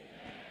thee.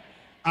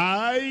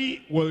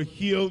 I will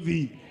heal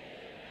thee.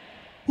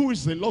 Who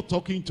is the Lord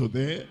talking to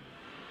there?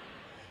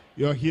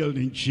 You're healed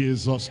in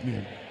Jesus'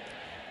 name.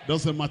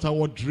 Doesn't matter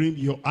what dream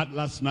you had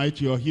last night,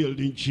 you're healed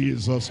in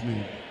Jesus'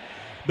 name.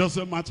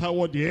 Doesn't matter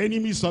what the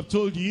enemies have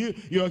told you,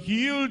 you're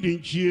healed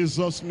in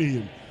Jesus'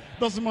 name.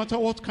 Doesn't matter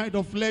what kind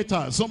of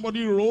letter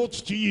somebody wrote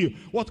to you,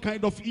 what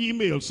kind of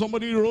email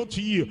somebody wrote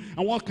to you,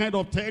 and what kind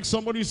of text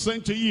somebody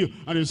sent to you,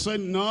 and he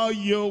said, no,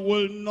 you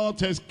will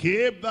not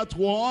escape that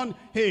one.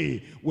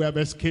 Hey, we have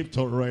escaped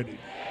already.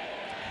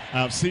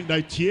 I have seen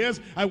thy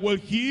tears, I will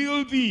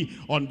heal thee.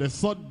 On the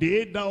third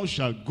day thou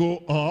shalt go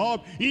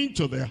up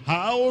into the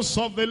house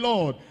of the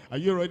Lord. Are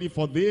you ready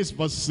for this?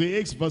 Verse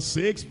 6, verse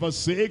 6, verse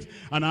 6.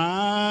 And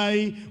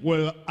I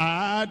will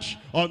add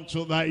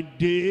unto thy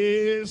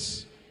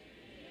days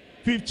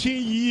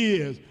 15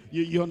 years.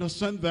 You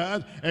understand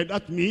that? And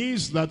that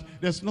means that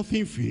there's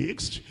nothing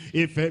fixed.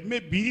 If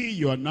maybe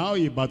you are now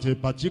about a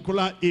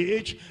particular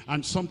age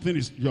and something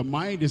is, your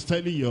mind is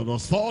telling you, the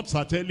thoughts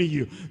are telling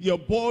you, your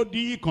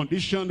body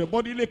condition, the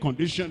bodily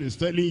condition is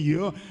telling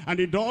you, and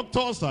the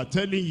doctors are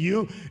telling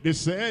you, they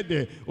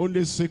said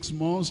only 6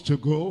 months to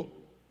go.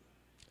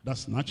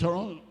 That's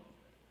natural.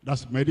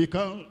 That's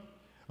medical.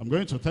 I'm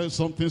going to tell you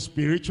something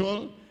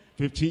spiritual.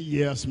 15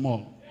 years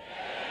more.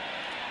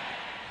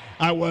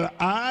 I will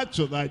add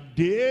to thy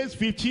days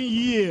 15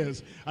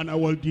 years, and I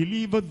will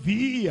deliver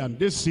thee and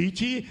this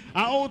city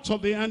out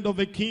of the hand of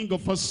the king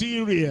of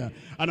Assyria.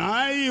 And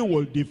I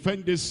will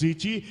defend this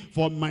city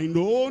for mine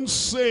own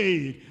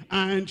sake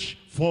and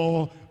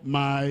for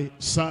my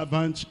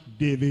servant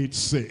David's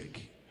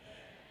sake.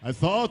 I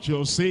thought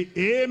you'll say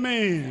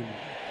amen.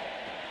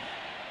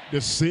 The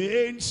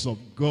saints of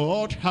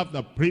God have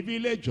the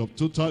privilege of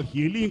total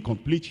healing,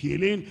 complete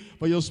healing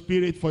for your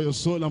spirit, for your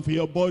soul, and for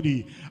your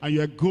body. And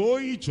you're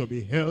going to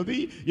be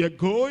healthy. You're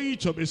going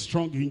to be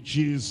strong in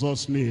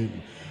Jesus'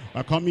 name.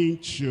 We're coming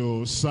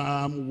to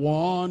Psalm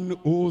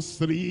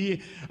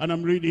 103, and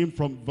I'm reading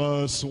from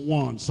verse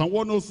 1. Psalm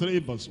 103,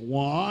 verse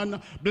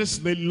 1. Bless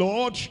the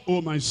Lord,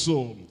 O my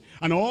soul,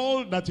 and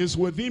all that is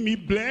within me,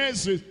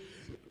 bless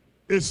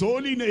his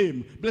holy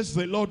name. Bless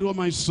the Lord, O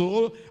my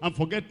soul, and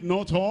forget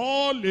not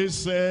all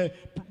his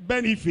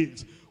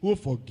benefits. Who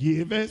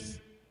forgiveth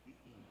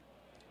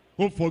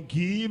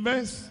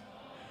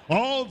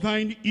all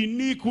thine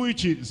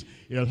iniquities.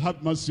 He'll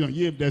have mercy on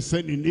you. If there's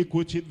any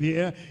iniquity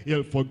there,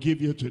 he'll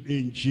forgive you today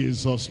in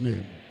Jesus'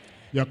 name.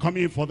 You're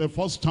coming for the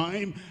first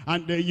time,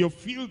 and you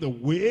feel the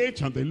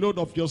weight and the load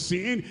of your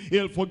sin.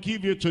 He'll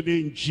forgive you today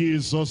in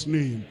Jesus'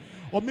 name.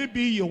 Or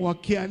maybe you were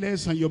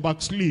careless and you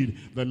backslid.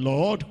 The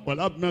Lord will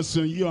have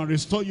mercy on you and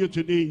restore you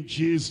today in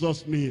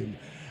Jesus' name.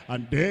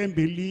 And then,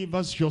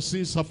 believers, your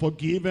sins are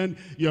forgiven.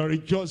 You're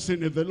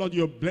rejoicing in the Lord.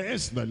 You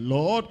bless the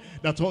Lord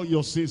that all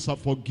your sins are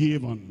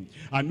forgiven.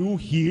 And who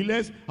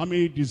healeth how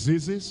many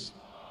diseases?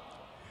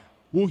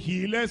 Who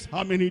healeth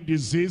how many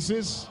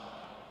diseases?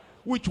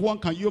 Which one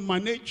can you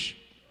manage?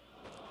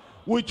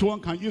 Which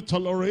one can you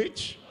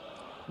tolerate?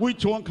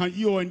 Which one can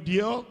you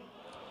endure?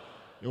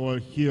 He will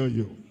heal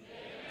you.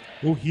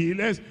 Who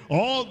healeth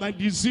all thy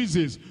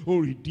diseases, who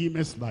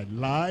redeemeth thy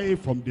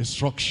life from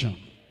destruction.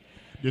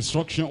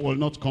 Destruction will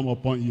not come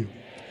upon you.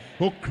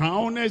 Who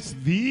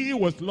crowneth thee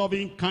with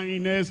loving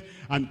kindness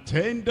and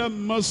tender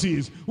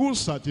mercies, who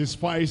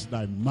satisfies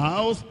thy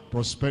mouth,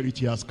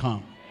 prosperity has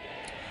come.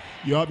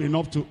 You have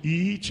enough to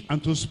eat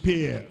and to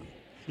spare,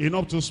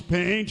 enough to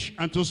spend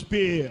and to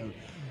spare.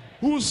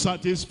 Who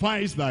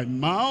satisfies thy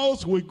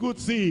mouth with good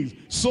things,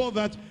 so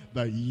that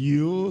thy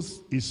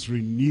youth is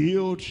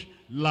renewed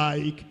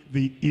like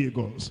the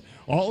eagles.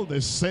 All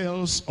the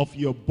cells of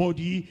your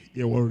body,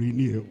 it will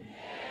renew.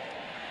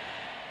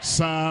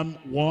 Psalm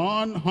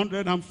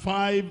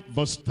 105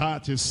 verse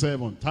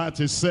 37.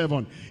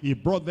 37. He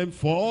brought them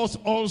forth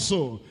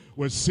also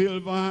with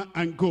silver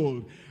and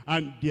gold,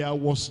 and there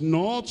was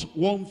not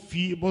one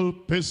feeble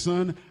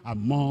person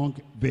among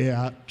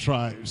their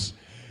tribes.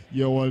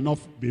 You will not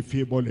be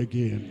feeble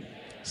again.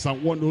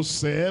 Psalm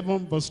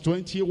 107 verse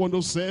 20.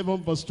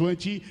 107 verse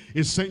 20.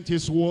 He sent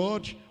his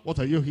word. What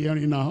are you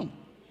hearing now?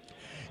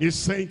 He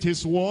sent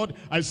his word.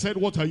 I said,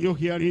 what are you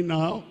hearing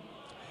now?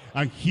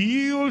 And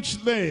healed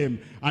them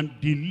and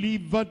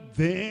delivered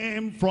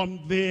them from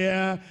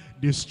their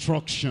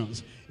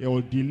destructions. He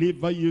will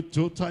deliver you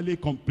totally,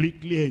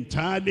 completely,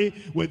 entirely,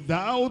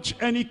 without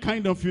any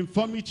kind of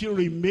infirmity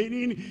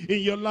remaining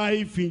in your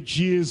life, in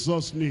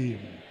Jesus'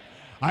 name.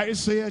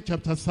 Isaiah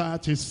chapter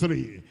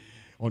 33.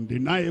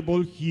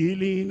 Undeniable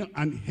healing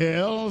and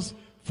health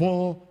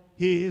for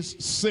his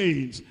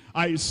saints.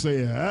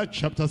 Isaiah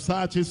chapter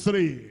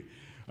 33.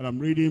 And I'm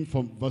reading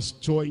from verse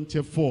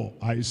 24.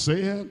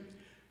 Isaiah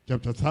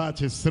chapter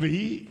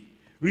 33,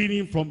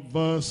 reading from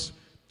verse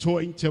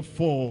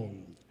 24.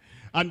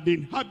 And the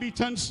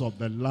inhabitants of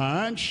the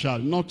land shall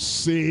not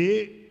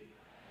say,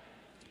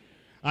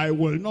 I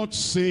will not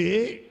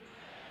say,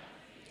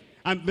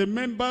 and the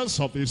members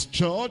of his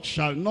church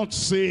shall not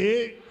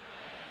say,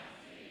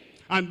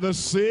 and the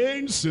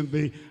saints in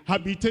the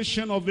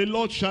habitation of the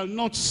Lord shall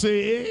not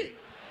say,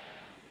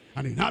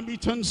 And the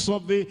inhabitants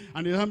of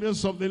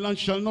the land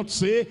shall not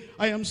say,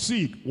 I am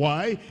sick.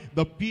 Why?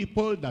 The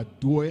people that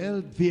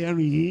dwell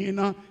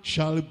therein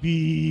shall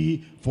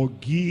be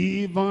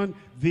forgiven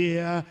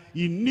their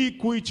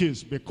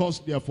iniquities,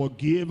 because they are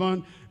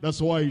forgiven. That's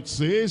why it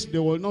says they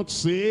will not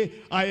say,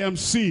 I am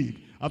sick.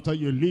 After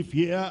you leave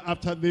here,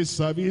 after this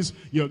service,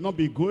 you'll not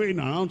be going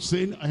around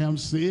saying, I am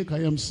sick, I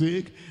am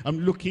sick, I'm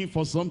looking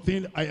for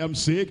something, I am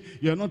sick.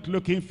 You're not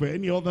looking for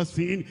any other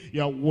thing.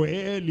 You're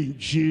well in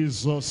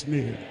Jesus'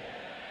 name.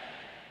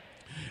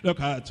 Look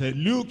at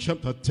Luke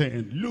chapter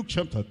 10. Luke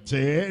chapter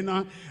 10,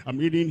 I'm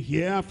reading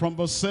here from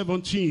verse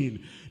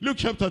 17. Luke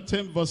chapter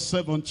 10, verse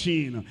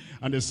 17.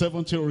 And the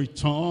 70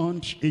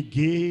 returned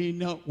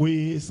again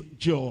with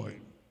joy.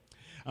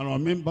 And our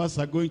members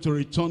are going to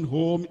return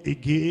home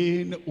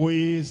again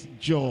with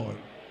joy.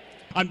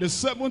 And the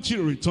 70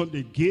 returned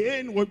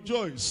again with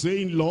joy,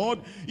 saying, Lord,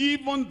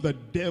 even the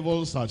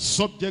devils are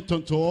subject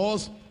unto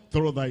us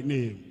through thy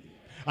name.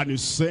 And he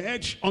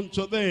said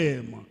unto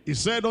them,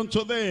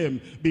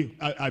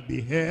 I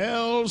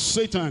beheld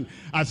Satan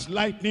as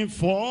lightning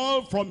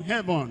fall from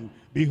heaven.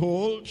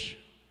 Behold,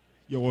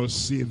 you will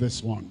see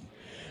this one.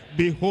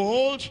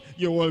 Behold,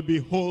 you will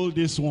behold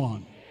this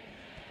one.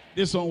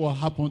 This one will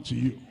happen to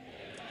you.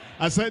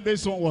 I said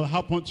this one will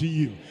happen to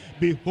you.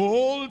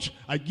 Behold,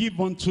 I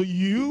give unto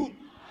you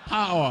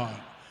power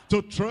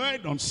to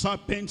tread on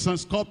serpents and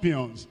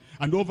scorpions,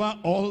 and over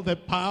all the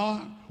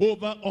power of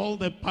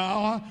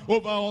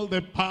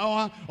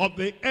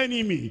the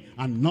enemy,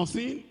 and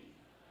nothing,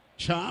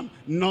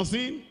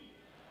 nothing,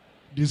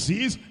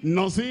 disease,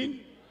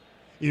 nothing,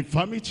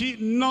 infirmity,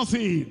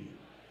 nothing,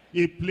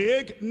 a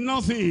plague,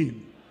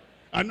 nothing,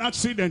 an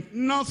accident,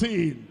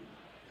 nothing,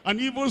 an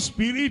evil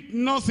spirit,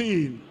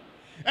 nothing.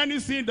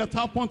 Anything that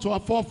happened to our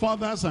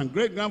forefathers and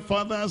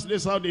great-grandfathers,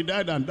 this is how they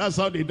died and that's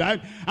how they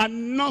died,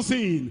 and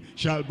nothing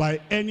shall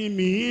by any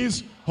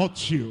means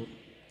hurt you.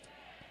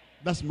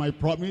 That's my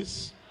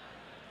promise.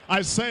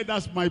 I said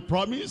that's my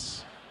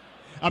promise.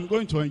 I'm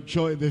going to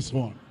enjoy this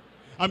one.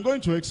 I'm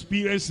going to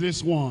experience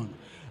this one.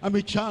 I'm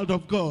a child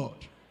of God.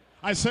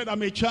 I said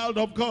I'm a child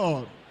of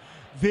God.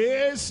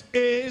 This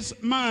is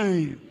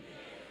mine.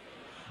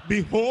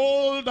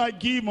 Behold, I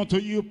give unto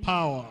you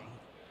power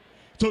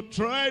to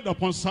tread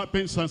upon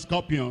serpents and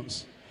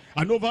scorpions,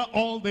 and over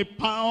all the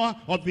power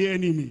of the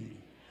enemy,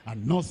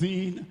 and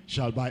nothing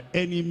shall by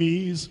any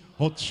means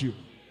hurt you.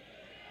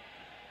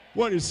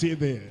 What is he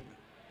there?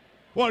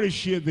 What is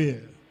she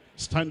there?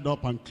 Stand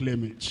up and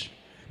claim it.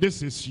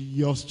 This is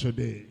yours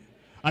today.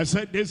 I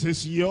said this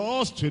is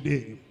yours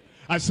today.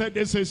 I said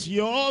this is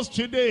yours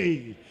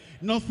today.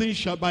 Nothing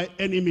shall by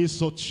any means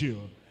hurt you.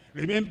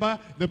 Remember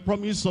the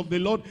promise of the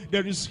Lord.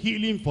 There is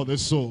healing for the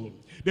soul.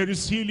 There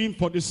is healing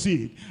for the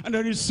sick, and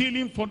there is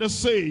healing for the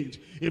saint.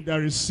 If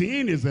there is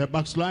sin, is there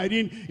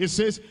backsliding? It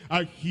says,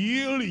 I'll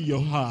heal your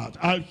heart,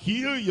 I'll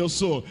heal your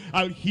soul,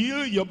 I'll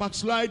heal your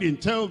backsliding.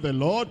 Tell the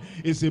Lord,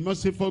 is a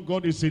merciful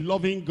God, is a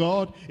loving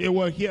God. He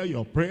will hear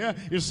your prayer.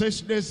 It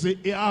says, there's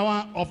the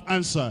hour of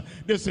answer,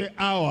 there's the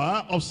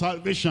hour of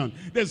salvation,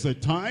 there's the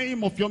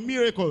time of your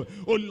miracle.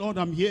 Oh Lord,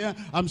 I'm here,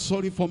 I'm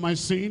sorry for my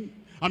sin.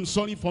 I'm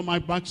sorry for my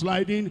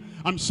backsliding.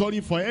 I'm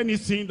sorry for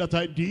anything that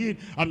I did.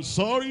 I'm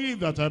sorry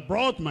that I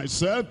brought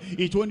myself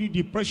into any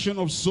depression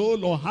of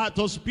soul or heart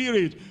or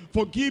spirit.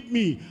 Forgive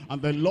me.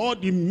 And the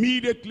Lord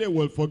immediately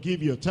will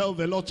forgive you. Tell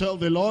the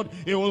Lord,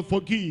 he will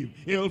forgive.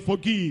 He will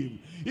forgive.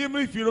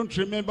 Even if you don't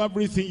remember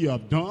everything you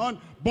have done,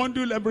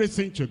 bundle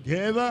everything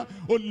together.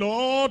 Oh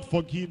Lord,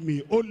 forgive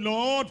me. Oh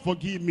Lord,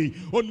 forgive me.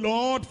 Oh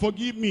Lord,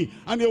 forgive me.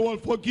 And he will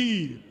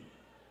forgive.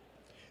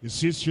 He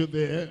sees you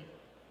there.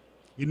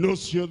 He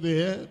knows you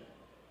there.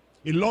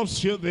 He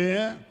loves you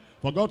there.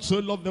 For God so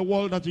loved the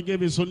world that he gave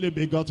his only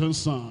begotten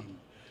Son,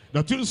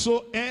 that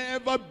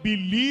whosoever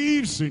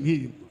believes in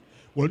him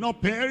will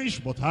not perish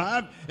but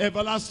have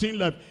everlasting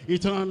life.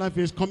 Eternal life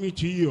is coming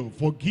to you.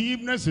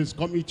 Forgiveness is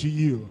coming to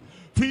you.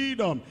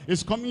 Freedom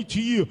is coming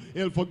to you.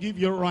 He'll forgive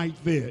you right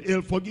there.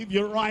 He'll forgive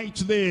you right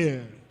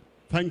there.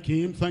 Thank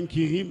him, thank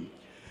him.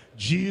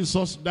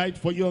 Jesus died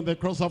for you on the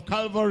cross of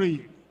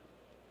Calvary.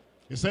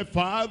 He said,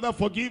 Father,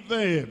 forgive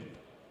them,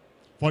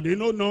 for they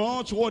know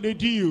not what they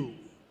do.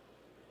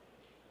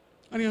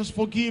 And he has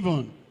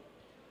forgiven.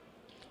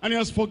 And he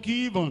has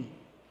forgiven.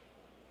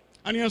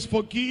 And he has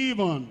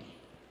forgiven.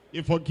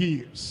 He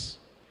forgives.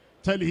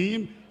 Tell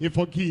him he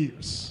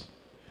forgives.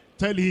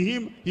 Tell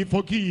him he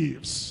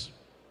forgives.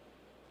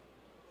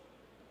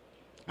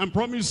 And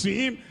promise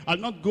him, I'll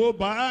not go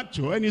back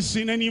to any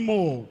sin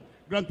anymore.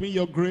 Grant me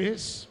your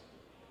grace.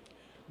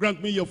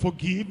 Grant me your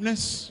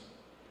forgiveness.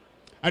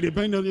 I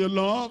depend on your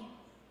love.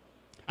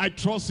 I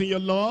trust in your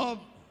love.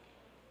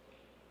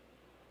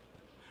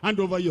 Hand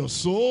over your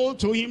soul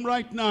to him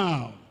right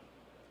now.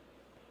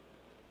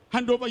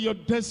 Hand over your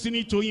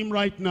destiny to him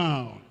right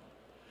now.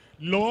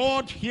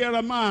 Lord, here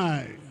am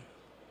I.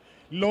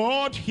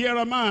 Lord, here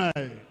am I.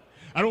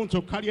 I don't want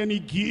to carry any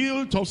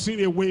guilt of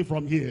sin away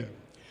from here.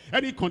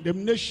 Any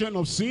condemnation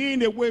of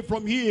sin away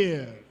from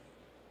here.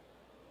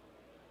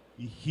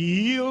 He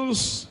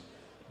heals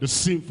the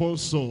sinful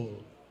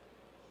soul.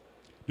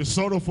 the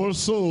sorrowful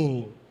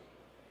soul.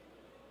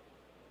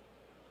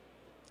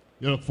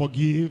 You'll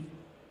forgive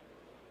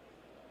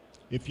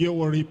if you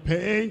will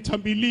repent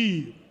and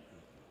believe.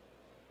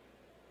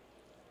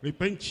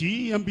 Repent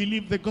ye and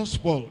believe the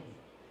gospel.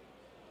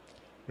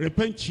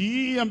 Repent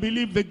ye and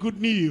believe the good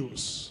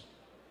news.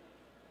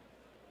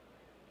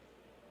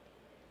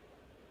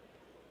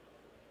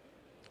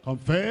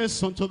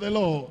 Confess unto the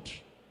Lord.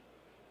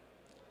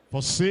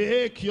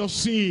 Forsake your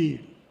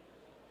sin.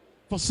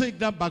 Forsake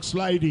that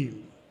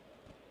backsliding.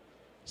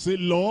 Say,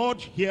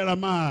 Lord, here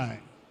am I.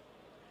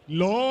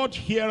 Lord,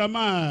 here am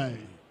I.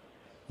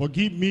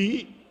 Forgive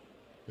me.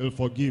 He'll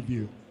forgive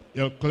you.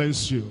 He'll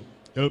cleanse you.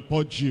 He'll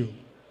purge you.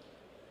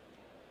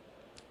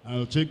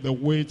 I'll take the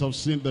weight of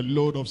sin, the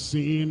load of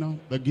sin,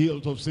 the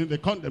guilt of sin, the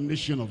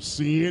condemnation of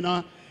sin.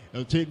 I'll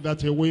take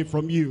that away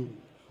from you.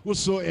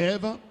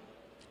 Whosoever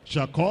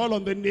shall call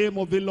on the name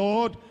of the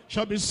Lord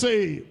shall be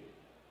saved.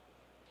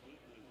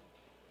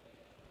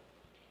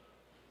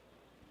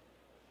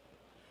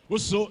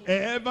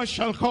 Whosoever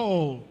shall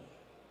call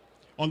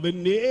on the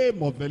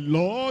name of the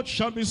Lord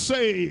shall be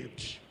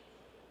saved.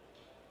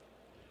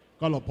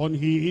 Call upon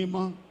him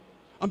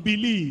and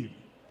believe.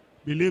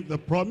 Believe the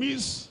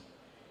promise.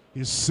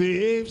 He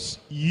saves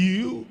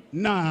you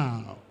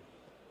now.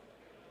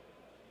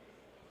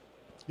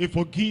 He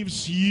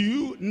forgives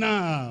you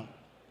now.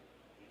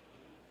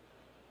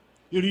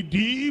 He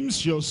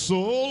redeems your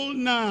soul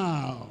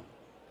now.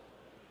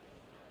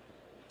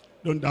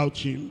 Don't doubt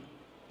him.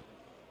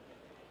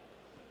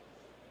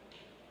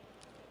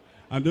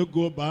 And don't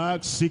go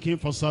back seeking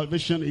for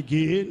salvation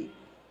again.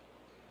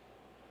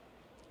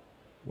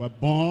 We're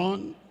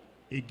born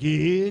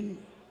again.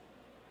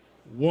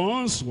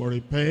 Once we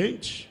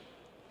repent,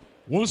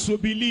 once we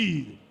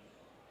believe,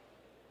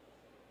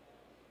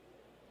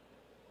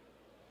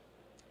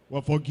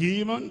 we're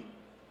forgiven.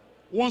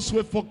 Once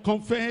we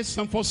confess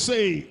and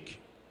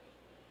forsake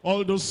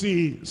all those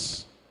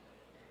sins.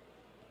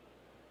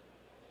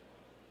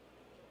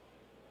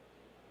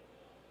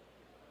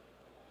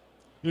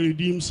 He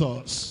redeems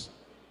us.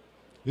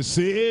 He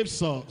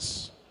saves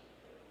us.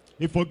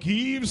 He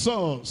forgives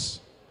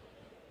us.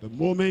 The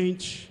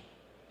moment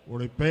we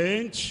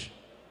repent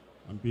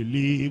and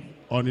believe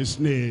on his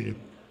name.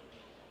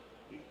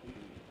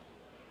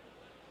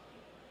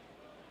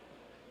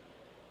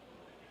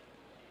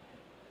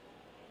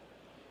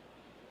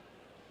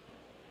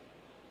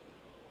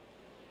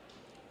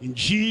 In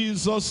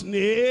Jesus'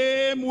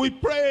 name we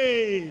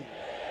pray.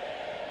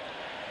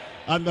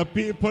 And the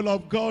people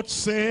of God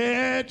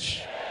said,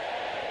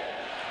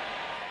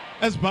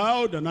 let's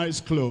bow and eyes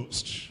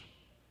closed.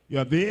 You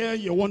are there,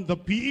 you want the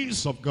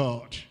peace of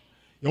God.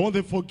 You want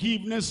the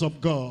forgiveness of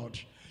God.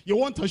 You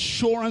want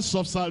assurance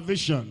of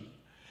salvation.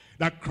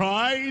 That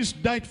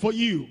Christ died for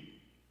you.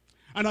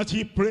 And that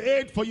he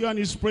prayed for you and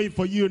he's praying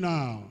for you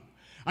now.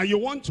 And you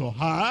want to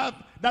have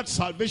that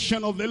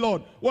salvation of the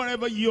Lord.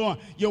 Wherever you are,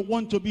 you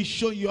want to be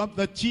sure you have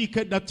the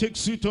ticket that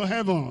takes you to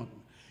heaven.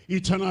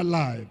 Eternal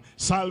life,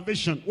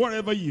 salvation.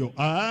 Wherever you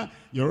are,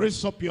 you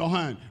raise up your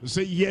hand. You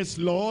say, yes,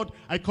 Lord,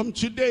 I come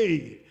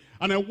today.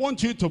 And I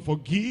want you to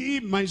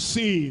forgive my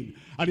sin.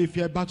 And if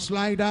you're a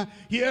backslider,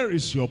 here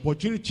is your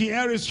opportunity.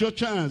 Here is your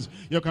chance.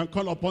 You can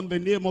call upon the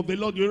name of the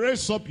Lord. You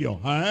raise up your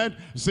hand.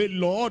 Say,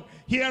 Lord,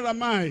 here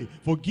am I.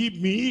 Forgive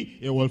me.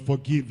 He will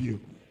forgive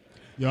you.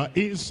 You're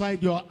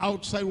inside, you're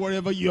outside,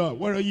 wherever you are.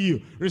 Where are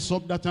you? Raise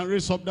up that hand,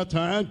 raise up that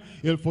hand.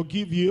 He'll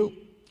forgive you.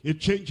 He'll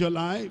change your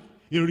life.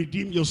 He'll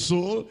redeem your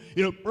soul.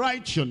 He'll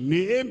write your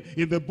name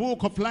in the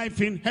book of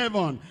life in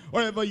heaven.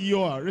 Wherever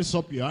you are, raise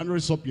up your hand,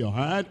 raise up your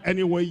hand.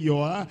 Anywhere you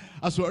are,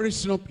 as you're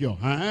raising up your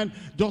hand,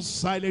 just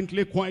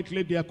silently,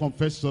 quietly there,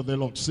 confess to the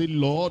Lord. Say,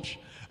 Lord,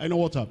 I know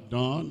what I've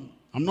done.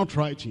 I'm not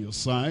right in your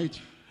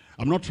sight.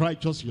 I'm not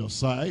righteous in your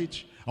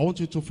sight. I want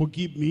you to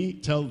forgive me,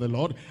 tell the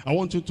Lord. I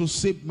want you to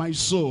save my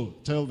soul,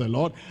 tell the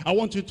Lord. I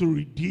want you to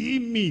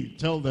redeem me,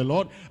 tell the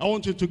Lord. I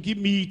want you to give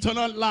me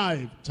eternal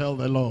life, tell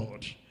the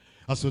Lord.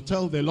 As you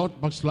tell the Lord,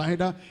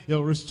 backslider,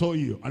 he'll restore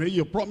you. And then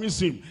you promise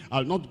him,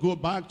 I'll not go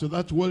back to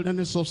that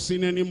wilderness of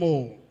sin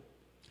anymore.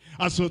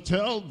 As you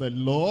tell the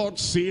Lord,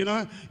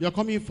 sinner, you're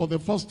coming for the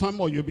first time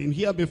or you've been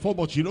here before,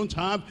 but you don't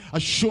have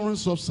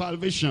assurance of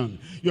salvation.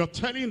 You're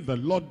telling the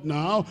Lord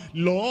now,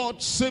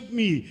 Lord, save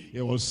me.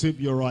 He will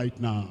save you right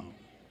now.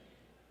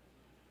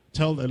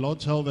 Tell the Lord,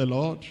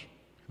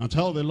 and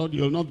tell the Lord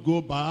you'll not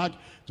go back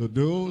to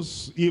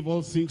those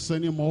evil things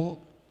anymore,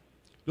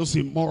 those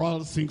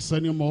immoral things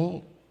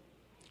anymore,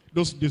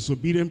 those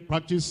disobedient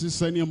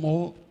practices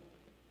anymore,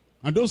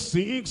 and those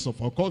things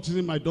of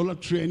occultism,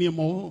 idolatry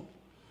anymore.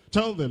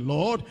 Tell the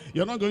Lord,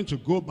 you're not going to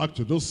go back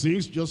to those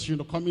things, just,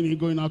 coming in,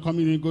 going out,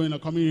 coming in, going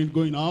out, coming in,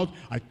 going out.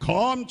 I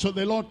come to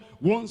the Lord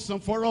once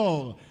and for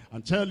all,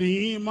 and tell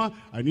him,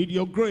 I need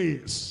your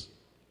grace.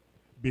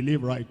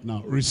 Believe right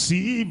now,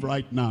 receive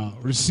right now,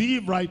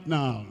 receive right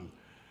now.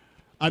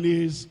 And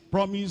his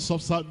promise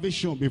of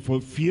salvation will be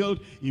fulfilled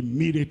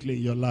immediately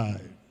in your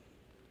life.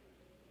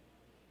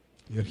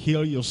 He'll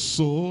heal your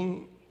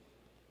soul.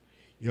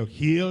 He'll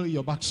heal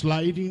your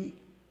backsliding.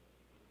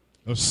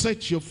 He'll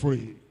set you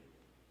free.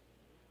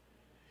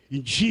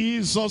 In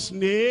Jesus'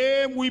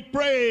 name we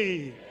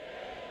pray.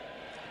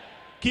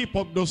 Keep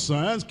up those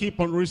hands. Keep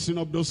on raising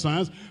up those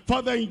hands.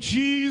 Father, in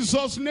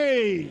Jesus'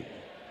 name,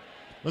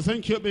 we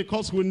thank you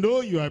because we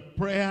know you are a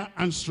prayer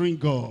answering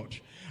God.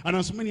 And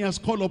as many as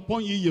call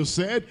upon you, you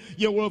said,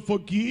 you will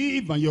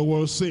forgive and you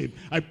will save.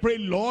 I pray,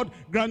 Lord,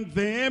 grant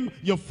them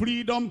your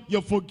freedom,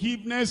 your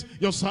forgiveness,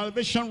 your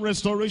salvation,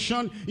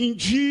 restoration, in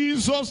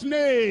Jesus'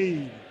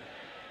 name.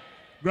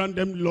 Grant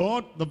them,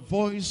 Lord, the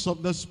voice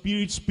of the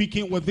Spirit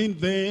speaking within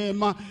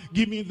them,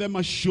 giving them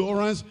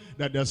assurance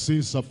that their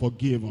sins are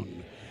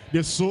forgiven.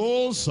 Their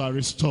souls are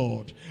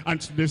restored,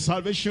 and the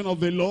salvation of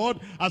the Lord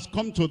has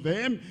come to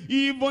them,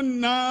 even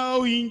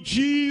now in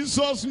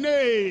Jesus'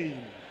 name.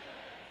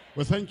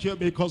 We thank you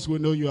because we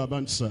know you have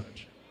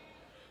answered.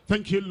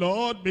 Thank you,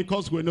 Lord,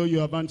 because we know you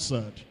have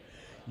answered.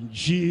 In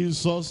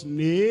Jesus'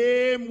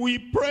 name we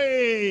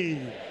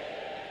pray.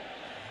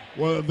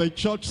 Well, the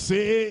church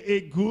say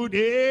a good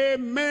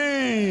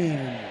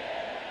amen.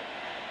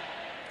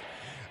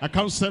 Our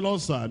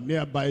counselors are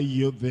nearby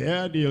you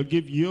there. They'll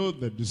give you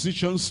the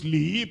decision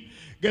slip.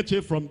 Get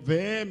it from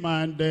them,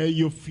 and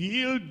you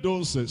fill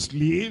those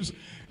slips.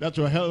 That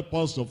will help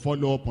us to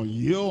follow up on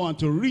you and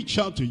to reach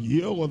out to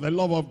you with the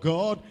love of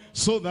God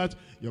so that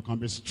you can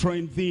be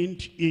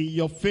strengthened in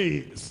your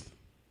faith.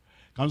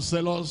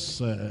 Counselors,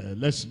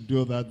 let's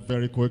do that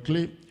very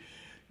quickly.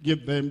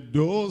 Give them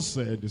those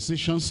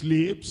decision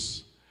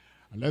slips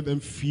and let them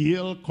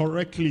fill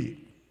correctly.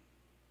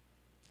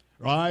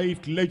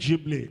 Write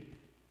legibly.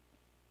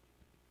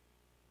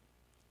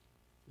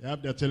 They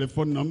have their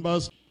telephone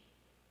numbers,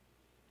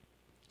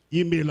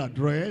 email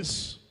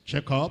address,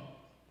 check up.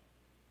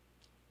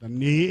 The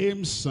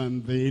names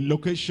and the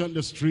location,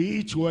 the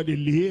street where they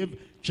live,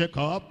 check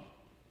up.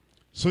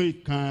 So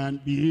it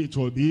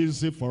will be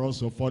easy for us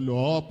to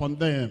follow up on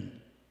them.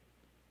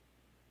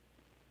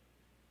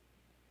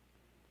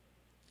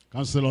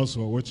 Counselors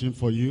were waiting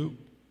for you.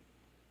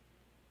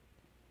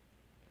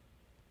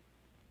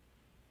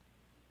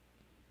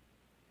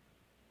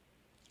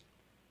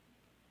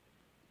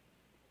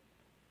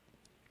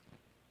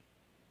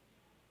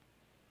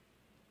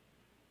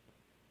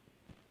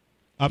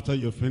 After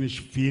you finish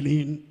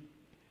filling,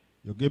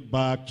 you get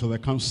back to the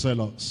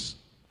counselors.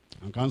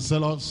 And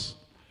counselors,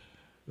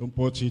 don't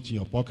put it in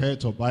your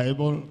pocket or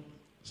Bible.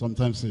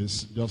 Sometimes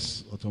it's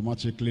just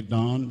automatically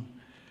done.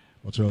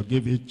 But you'll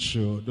give it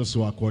to those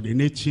who are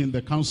coordinating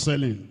the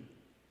counseling.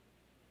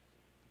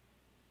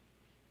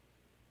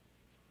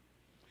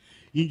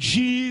 In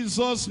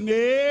Jesus'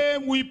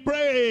 name we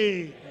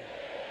pray.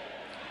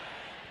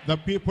 The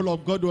people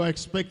of God who are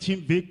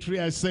expecting victory,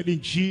 I said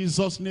in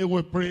Jesus' name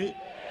we pray.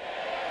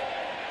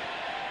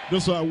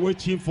 Those who are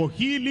waiting for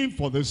healing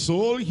for the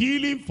soul,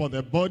 healing for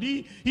the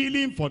body,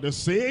 healing for the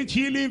saint,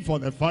 healing for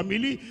the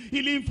family,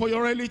 healing for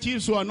your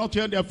relatives who are not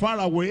here, they're far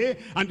away,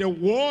 and the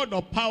word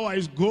of power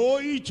is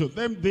going to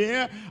them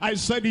there. I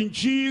said in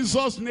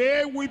Jesus'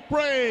 name we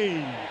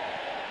pray.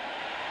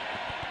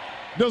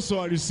 Those who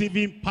are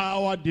receiving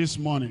power this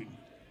morning,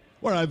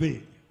 where are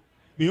they?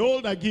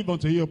 Behold, I give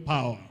unto you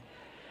power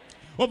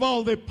over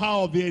all the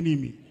power of the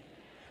enemy,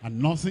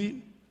 and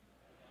nothing.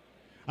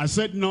 I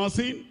said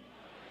nothing.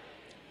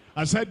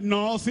 I said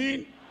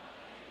nothing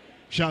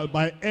shall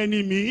by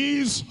any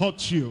means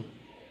hurt you.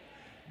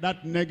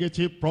 That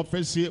negative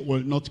prophecy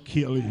will not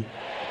kill you.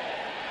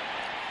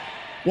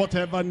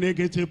 Whatever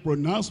negative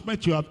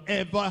pronouncement you have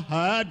ever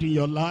heard in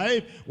your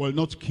life will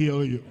not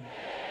kill you.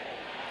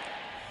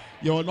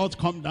 You will not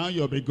come down,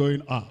 you'll be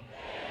going up.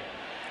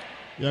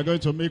 You are going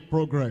to make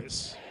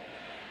progress.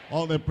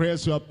 All the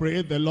prayers you have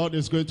prayed, the Lord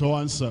is going to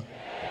answer.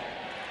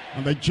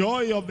 And the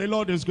joy of the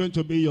Lord is going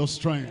to be your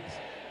strength.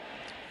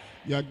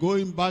 You are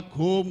going back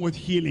home with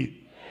healing.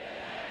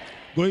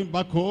 Going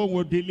back home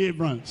with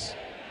deliverance.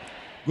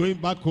 Going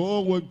back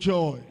home with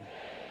joy.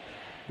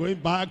 Going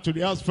back to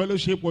the house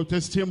fellowship with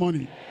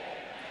testimony.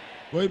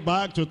 Going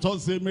back to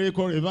Thursday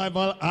Miracle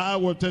Revival hour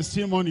with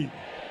testimony.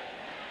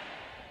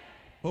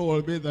 Who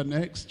will be the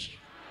next?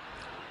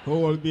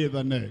 Who will be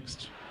the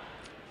next?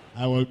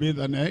 I will be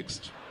the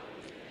next.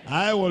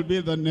 I will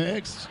be the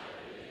next.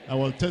 I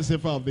will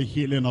testify of the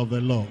healing of the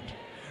Lord.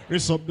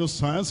 Raise up those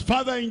hands.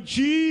 Father, in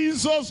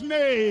Jesus'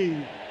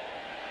 name,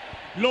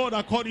 Lord,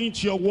 according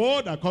to your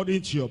word,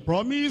 according to your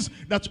promise,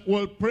 that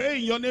we'll pray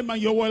in your name and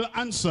you will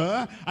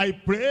answer. I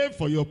pray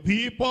for your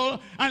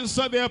people.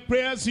 Answer their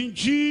prayers in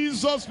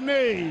Jesus'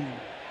 name.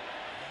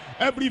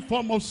 Every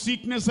form of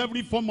sickness,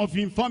 every form of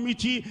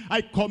infirmity,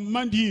 I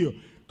command you,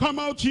 come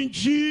out in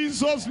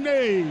Jesus'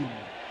 name.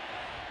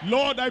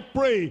 Lord, I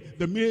pray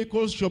the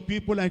miracles your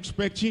people are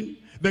expecting,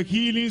 the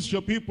healings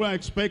your people are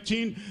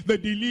expecting, the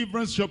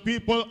deliverance your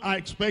people are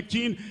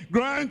expecting,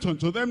 grant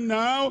unto them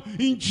now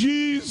in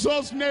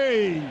Jesus'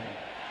 name.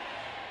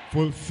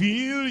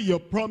 Fulfill your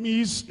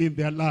promise in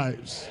their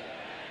lives.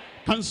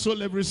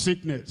 Cancel every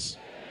sickness.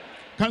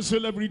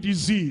 Cancel every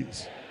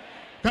disease.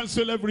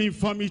 Cancel every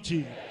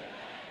infirmity.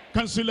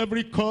 Cancel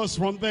every curse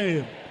from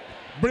them.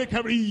 Break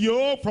every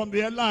yoke from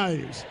their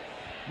lives.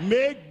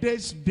 Make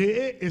this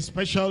day a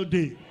special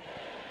day,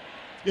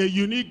 a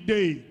unique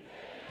day,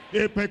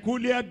 a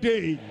peculiar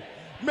day.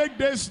 Make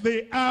this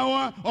the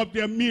hour of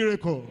their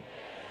miracle.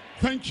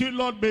 Thank you,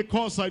 Lord,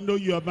 because I know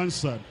you have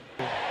answered.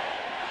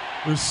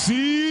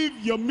 Receive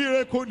your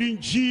miracle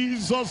in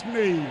Jesus'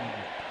 name.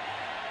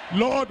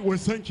 Lord, we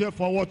thank you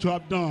for what you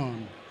have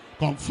done.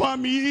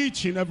 Confirm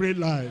each and every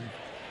life.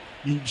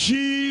 In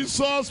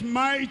Jesus'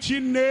 mighty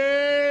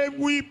name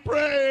we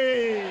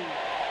pray.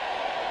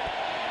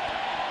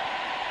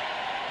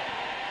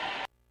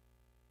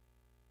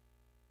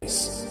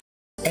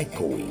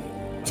 Echoing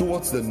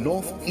towards the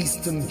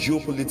northeastern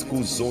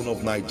geopolitical zone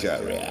of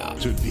Nigeria.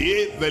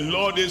 Today the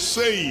Lord is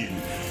saying,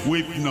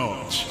 weep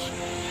not.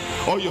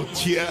 All your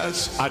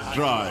tears are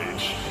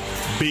dried,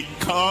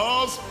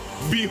 because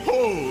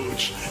behold,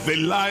 the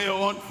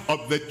Lion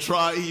of the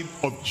tribe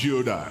of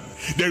Judah,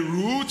 the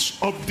root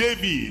of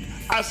David,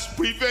 has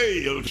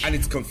prevailed. And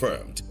it's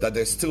confirmed that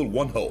there's still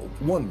one hope,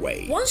 one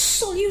way, one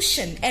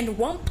solution, and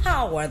one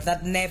power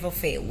that never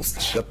fails.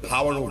 The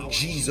power of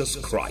Jesus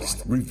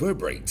Christ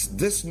reverberates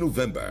this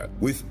November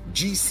with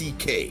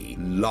GCK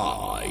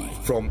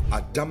live from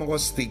Adamawa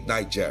State,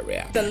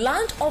 Nigeria. The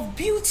land of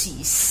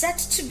beauty, set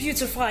to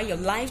beautify your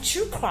life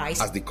through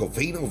Christ. As the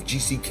convener of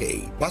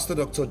GCK, Pastor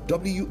Dr.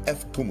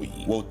 W.F.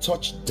 KUMUYI will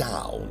touch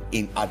down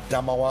in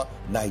Adamawa,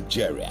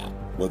 Nigeria,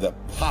 with a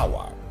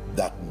power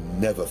that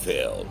never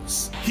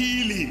fails.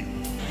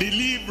 Healing,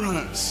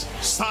 deliverance,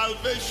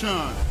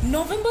 salvation.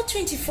 November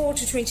 24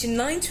 to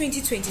 29,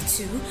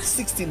 2022.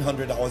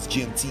 1600 hours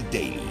GMT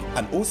daily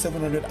and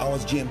 0700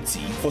 hours GMT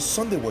for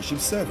Sunday worship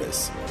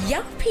service.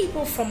 Young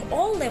people from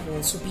all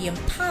levels will be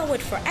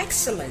empowered for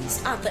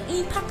excellence at the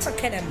Impact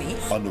Academy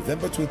on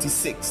November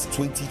 26,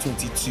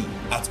 2022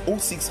 at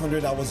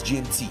 0600 hours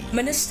GMT.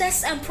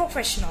 Ministers and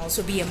professionals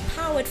will be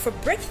empowered for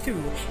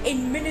breakthrough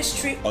in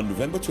ministry on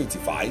November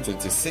 25,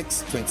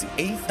 26,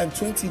 28 and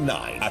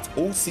 29 at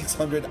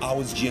 0600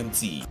 hours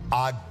GMT.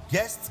 Our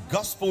guest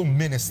gospel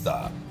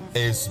minister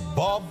is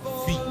Bob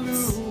Feet.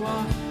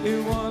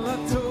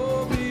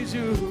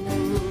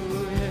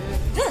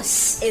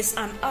 This is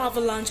an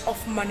avalanche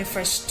of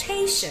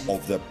manifestation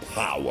of the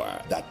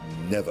power that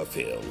never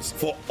fails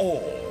for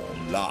all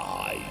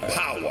life.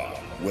 Power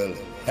will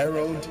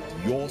herald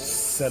your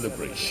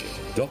celebration.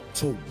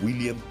 Dr.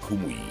 William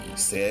KUMUYI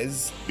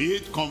says, be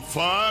it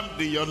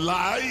confirmed in your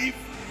life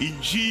in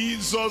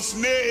Jesus'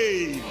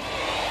 name.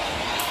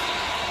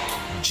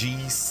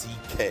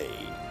 GCK,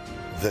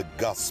 the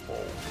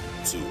gospel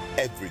to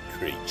every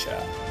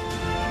creature.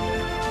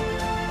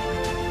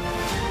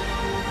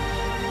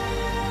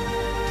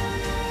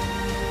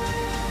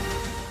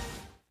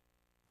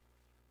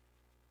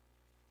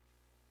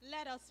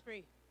 Let us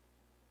pray.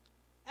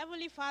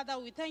 Heavenly Father,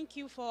 we thank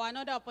you for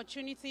another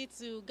opportunity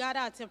to gather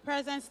at your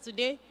presence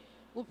today.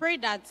 We pray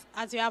that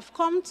as you have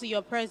come to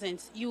your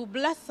presence, you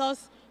bless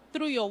us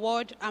through your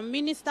word and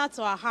minister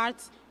to our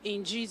hearts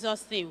in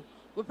Jesus' name.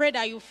 We pray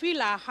that you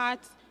fill our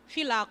hearts,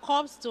 fill our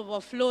cups to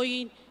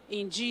overflowing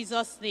in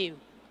Jesus' name.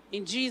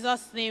 In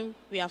Jesus' name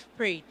we have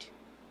prayed.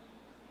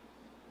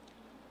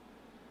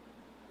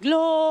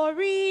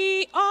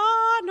 Glory,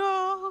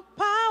 honor,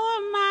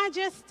 power,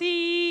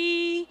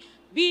 majesty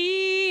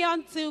be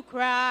unto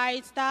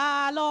Christ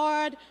our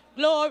Lord.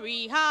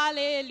 Glory,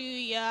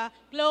 hallelujah.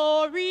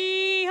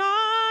 Glory,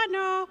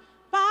 honor,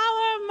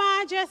 power,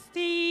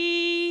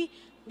 majesty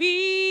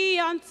be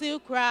unto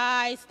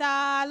Christ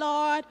our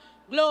Lord.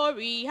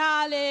 Glory,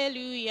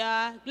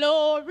 hallelujah.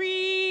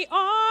 Glory,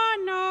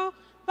 honor,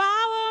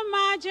 power,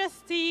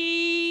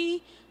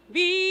 majesty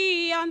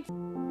be unto.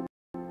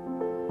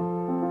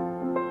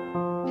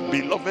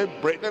 Beloved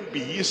brethren, be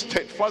ye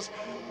steadfast,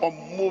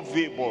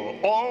 unmovable,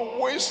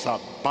 always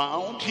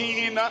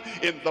abounding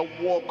in the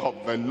work of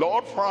the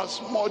Lord, for as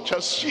much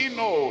as ye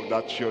know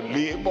that your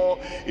labor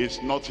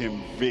is not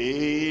in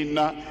vain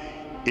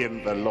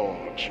in the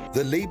Lord.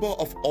 The labor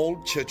of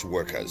all church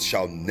workers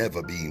shall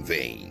never be in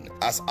vain,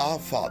 as our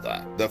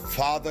Father, the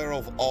Father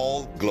of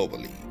all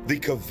globally, the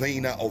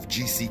convener of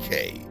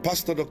GCK,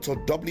 Pastor Dr.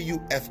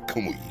 W.F.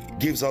 KUMUYI,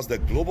 gives us the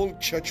Global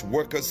Church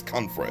Workers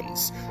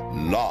Conference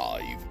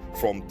live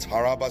from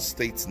TARABA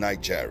State,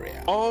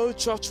 Nigeria. All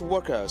church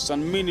workers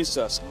and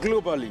ministers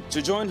globally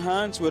to join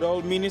hands with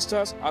all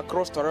ministers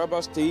across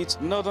TARABA State,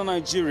 Northern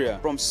Nigeria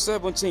from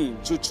 17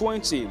 to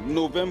 20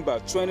 November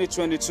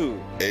 2022.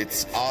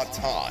 It's our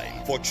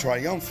time for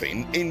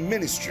triumphing in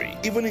ministry,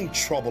 even in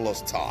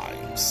troublous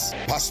times.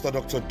 Pastor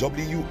Dr.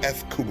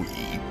 W.F.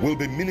 KUMUYI will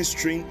be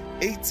ministering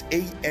 8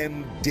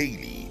 a.m.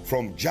 daily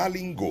from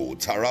Jalingo,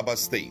 Taraba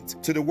State,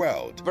 to the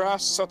world via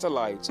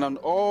satellite and on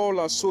all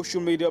our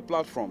social media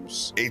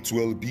platforms. It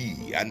will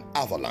be an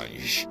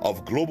avalanche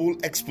of global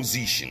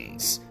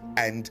expositions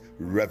and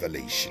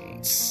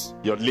revelations.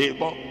 Your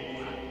labor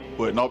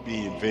will not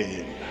be in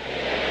vain.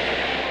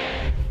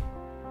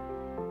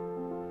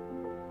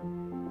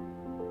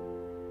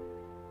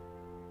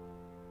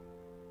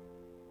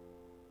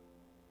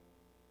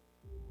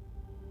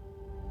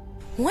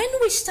 When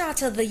we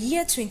started the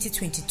year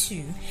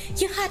 2022,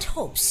 you had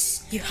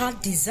hopes, you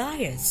had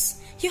desires,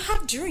 You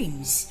have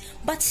dreams,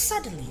 but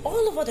suddenly,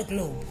 all over the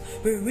globe,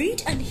 we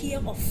read and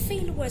hear of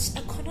failures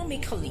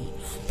economically,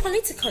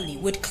 politically,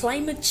 with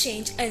climate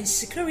change and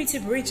security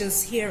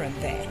breaches here and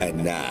there.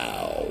 And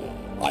now,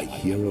 I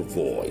hear a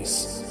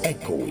voice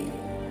echoing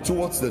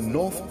towards the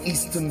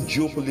northeastern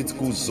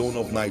geopolitical zone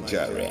of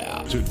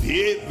Nigeria.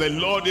 Today, the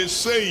Lord is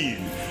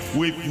saying,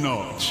 weep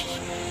not.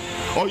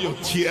 All your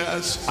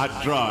tears are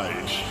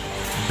dried,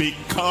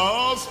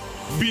 because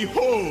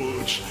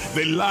behold,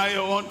 the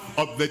Lion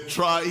of the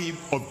tribe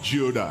of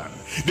Judah,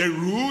 the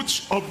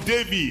Root of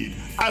David,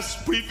 has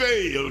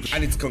prevailed.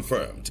 And it's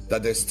confirmed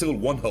that there's still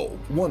one hope,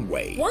 one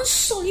way, one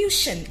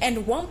solution,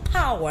 and one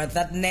power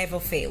that never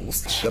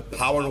fails. The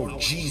power of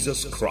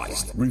Jesus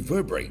Christ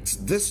reverberates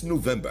this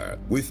November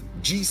with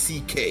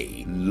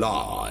GCK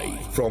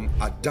live from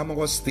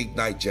Adamawa State,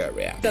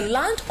 Nigeria. The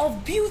land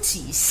of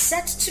beauty,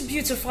 set to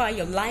beautify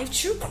your life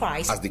through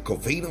Christ. As the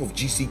convener of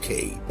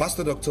GCK,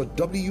 Pastor Dr.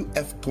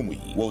 W.F.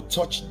 KUMUYI will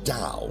touch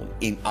down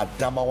in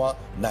Adamawa,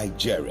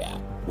 Nigeria,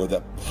 with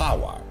a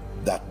power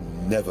that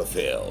never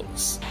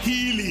fails.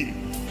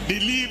 Healing,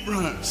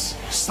 deliverance,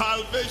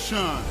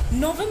 salvation.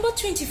 November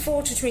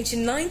 24 to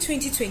 29,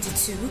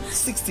 2022.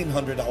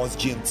 1600 hours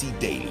GMT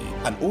daily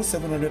and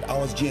 0700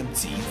 hours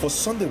GMT for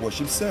Sunday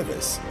worship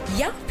service.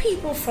 Young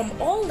people from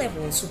all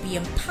levels will be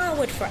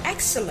empowered for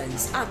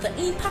excellence at the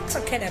Impact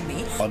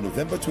Academy on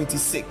November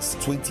 26,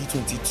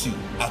 2022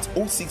 at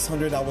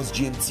 0600 hours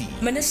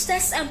GMT.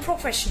 Ministers and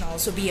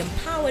professionals will be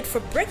empowered for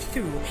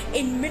breakthrough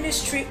in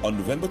ministry on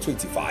November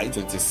 25,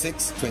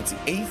 26,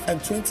 28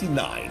 and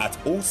 29 at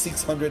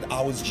 0600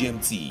 hours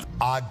GMT.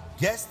 Our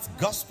guest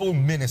gospel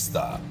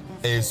minister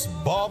is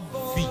Bob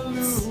Feet.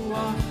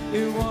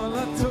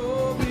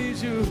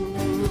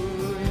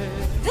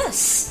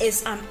 This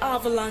is an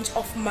avalanche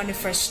of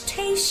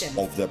manifestation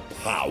of the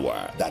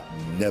power that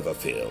never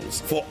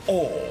fails. For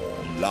all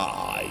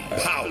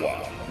life,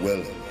 power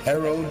will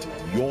herald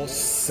your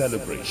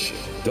celebration.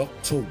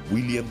 Dr.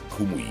 William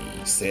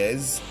KUMUYI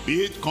says,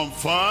 be it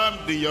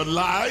confirmed in your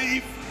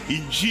life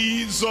in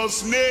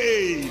Jesus'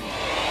 name.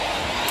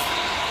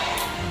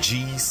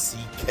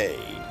 GCK,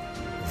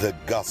 the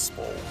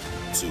gospel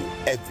to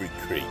every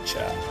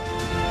creature.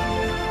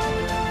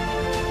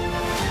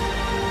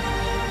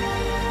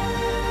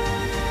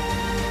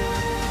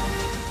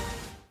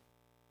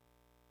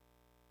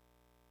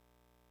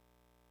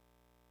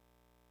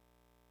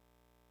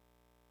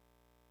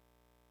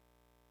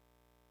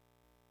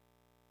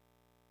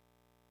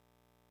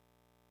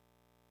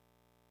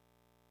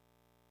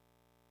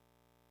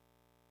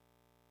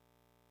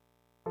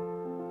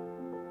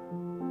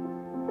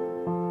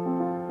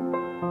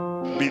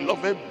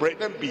 Beloved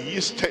brethren, be ye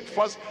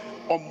steadfast,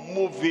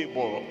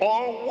 unmovable,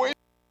 always.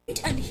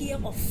 And hear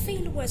of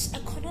failures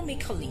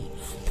economically,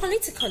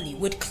 politically,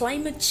 with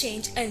climate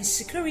change and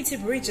security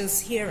breaches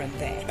here and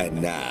there.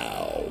 And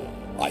now,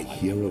 I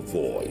hear a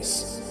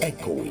voice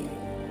echoing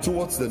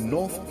towards the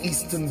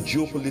northeastern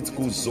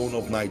geopolitical zone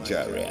of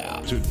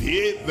Nigeria.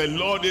 Today, the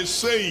Lord is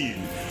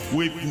saying,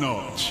 weep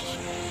not.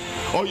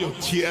 All your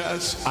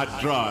tears are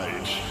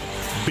dried,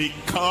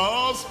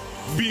 because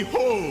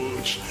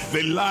behold,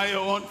 the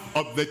Lion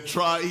of the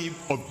tribe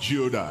of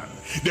Judah,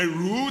 the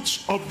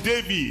Root of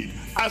David,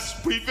 has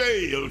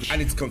prevailed.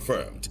 And it's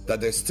confirmed that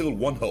there's still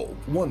one hope,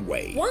 one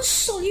way, one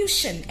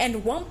solution,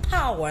 and one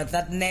power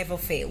that never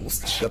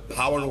fails. The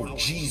power of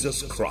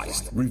Jesus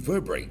Christ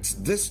reverberates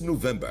this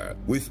November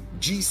with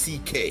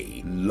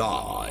GCK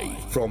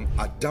live from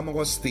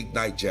Adamawa State,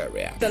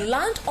 Nigeria. The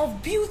land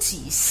of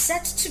beauty,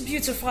 set to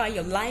beautify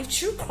your life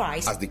through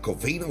Christ. As the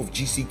convener of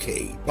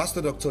GCK,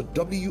 Pastor Dr.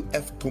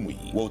 W.F.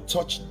 KUMUYI will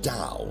touch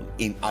down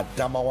in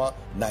Adamawa,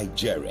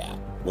 Nigeria,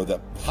 with a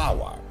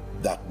power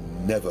that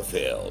never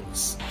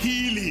fails.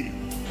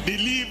 Healing,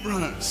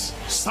 deliverance,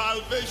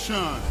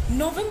 salvation.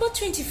 November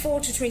 24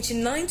 to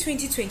 29,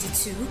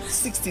 2022.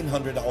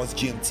 1600 hours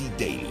GMT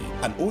daily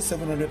and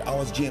 0700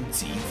 hours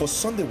GMT for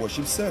Sunday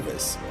worship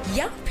service.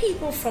 Young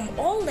people from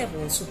all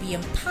levels will be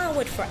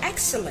empowered for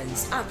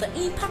excellence at the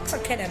Impact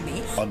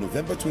Academy on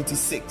November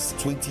 26,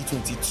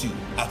 2022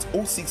 at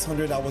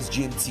 0600 hours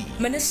GMT.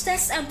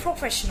 Ministers and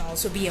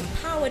professionals will be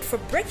empowered for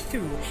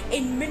breakthrough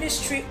in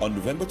ministry on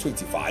November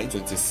 25,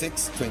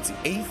 26,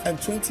 28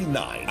 and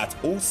 29 at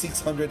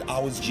 0600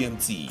 hours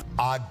GMT.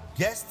 Our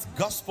guest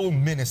gospel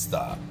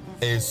minister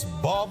is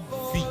Bob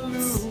Feet.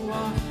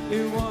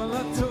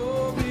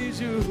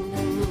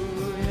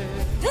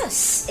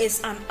 This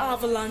is an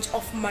avalanche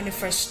of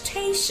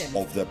manifestation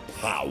of the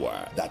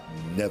power that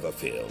never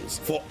fails.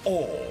 For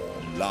all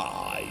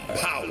life,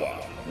 power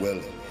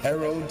will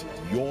herald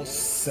your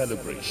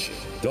celebration.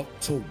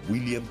 Dr.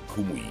 William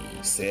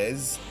KUMUYI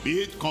says,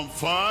 be it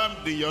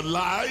confirmed in your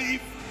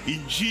life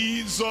in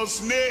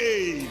Jesus'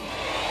 name.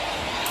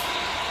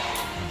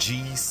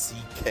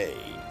 GCK,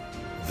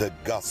 the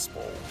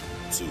gospel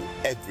to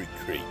every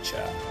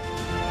creature.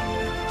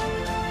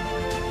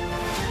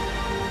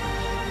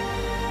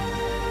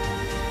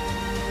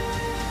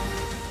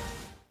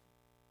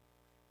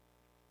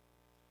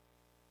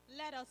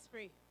 Let us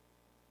pray.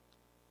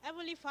 Heavenly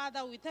Heavenly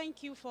Father, we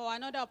thank you for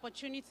another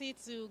opportunity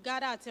to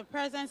gather at your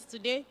presence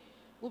today.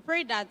 We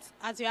pray that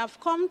as you have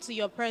come to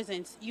your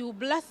presence, you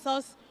bless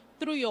us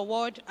through your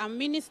word and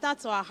minister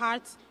to our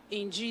hearts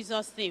in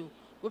Jesus' name.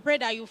 We pray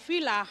that you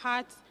fill our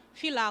hearts,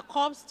 fill our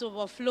cups to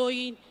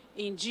overflowing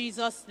in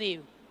Jesus'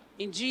 name.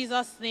 In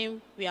Jesus'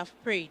 name we have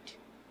prayed.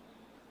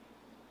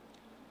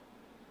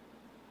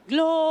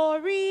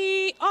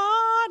 Glory,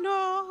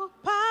 honor,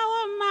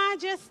 power,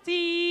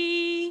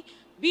 majesty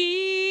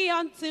be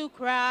unto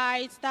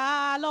Christ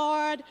our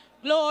Lord.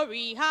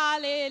 Glory,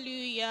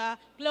 hallelujah.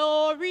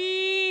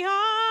 Glory,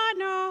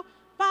 honor,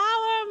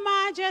 power,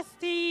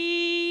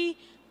 majesty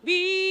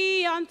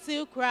be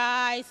unto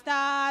Christ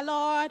our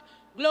Lord.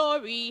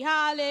 Glory,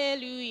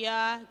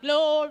 hallelujah.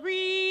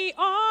 Glory,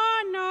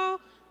 honor,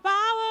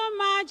 power,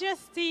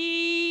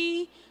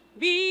 majesty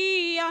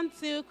be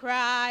unto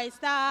Christ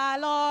our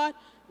Lord.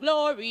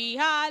 Glory,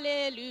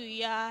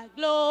 hallelujah.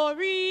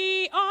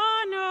 Glory,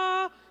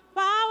 honor,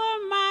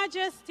 power,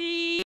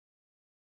 majesty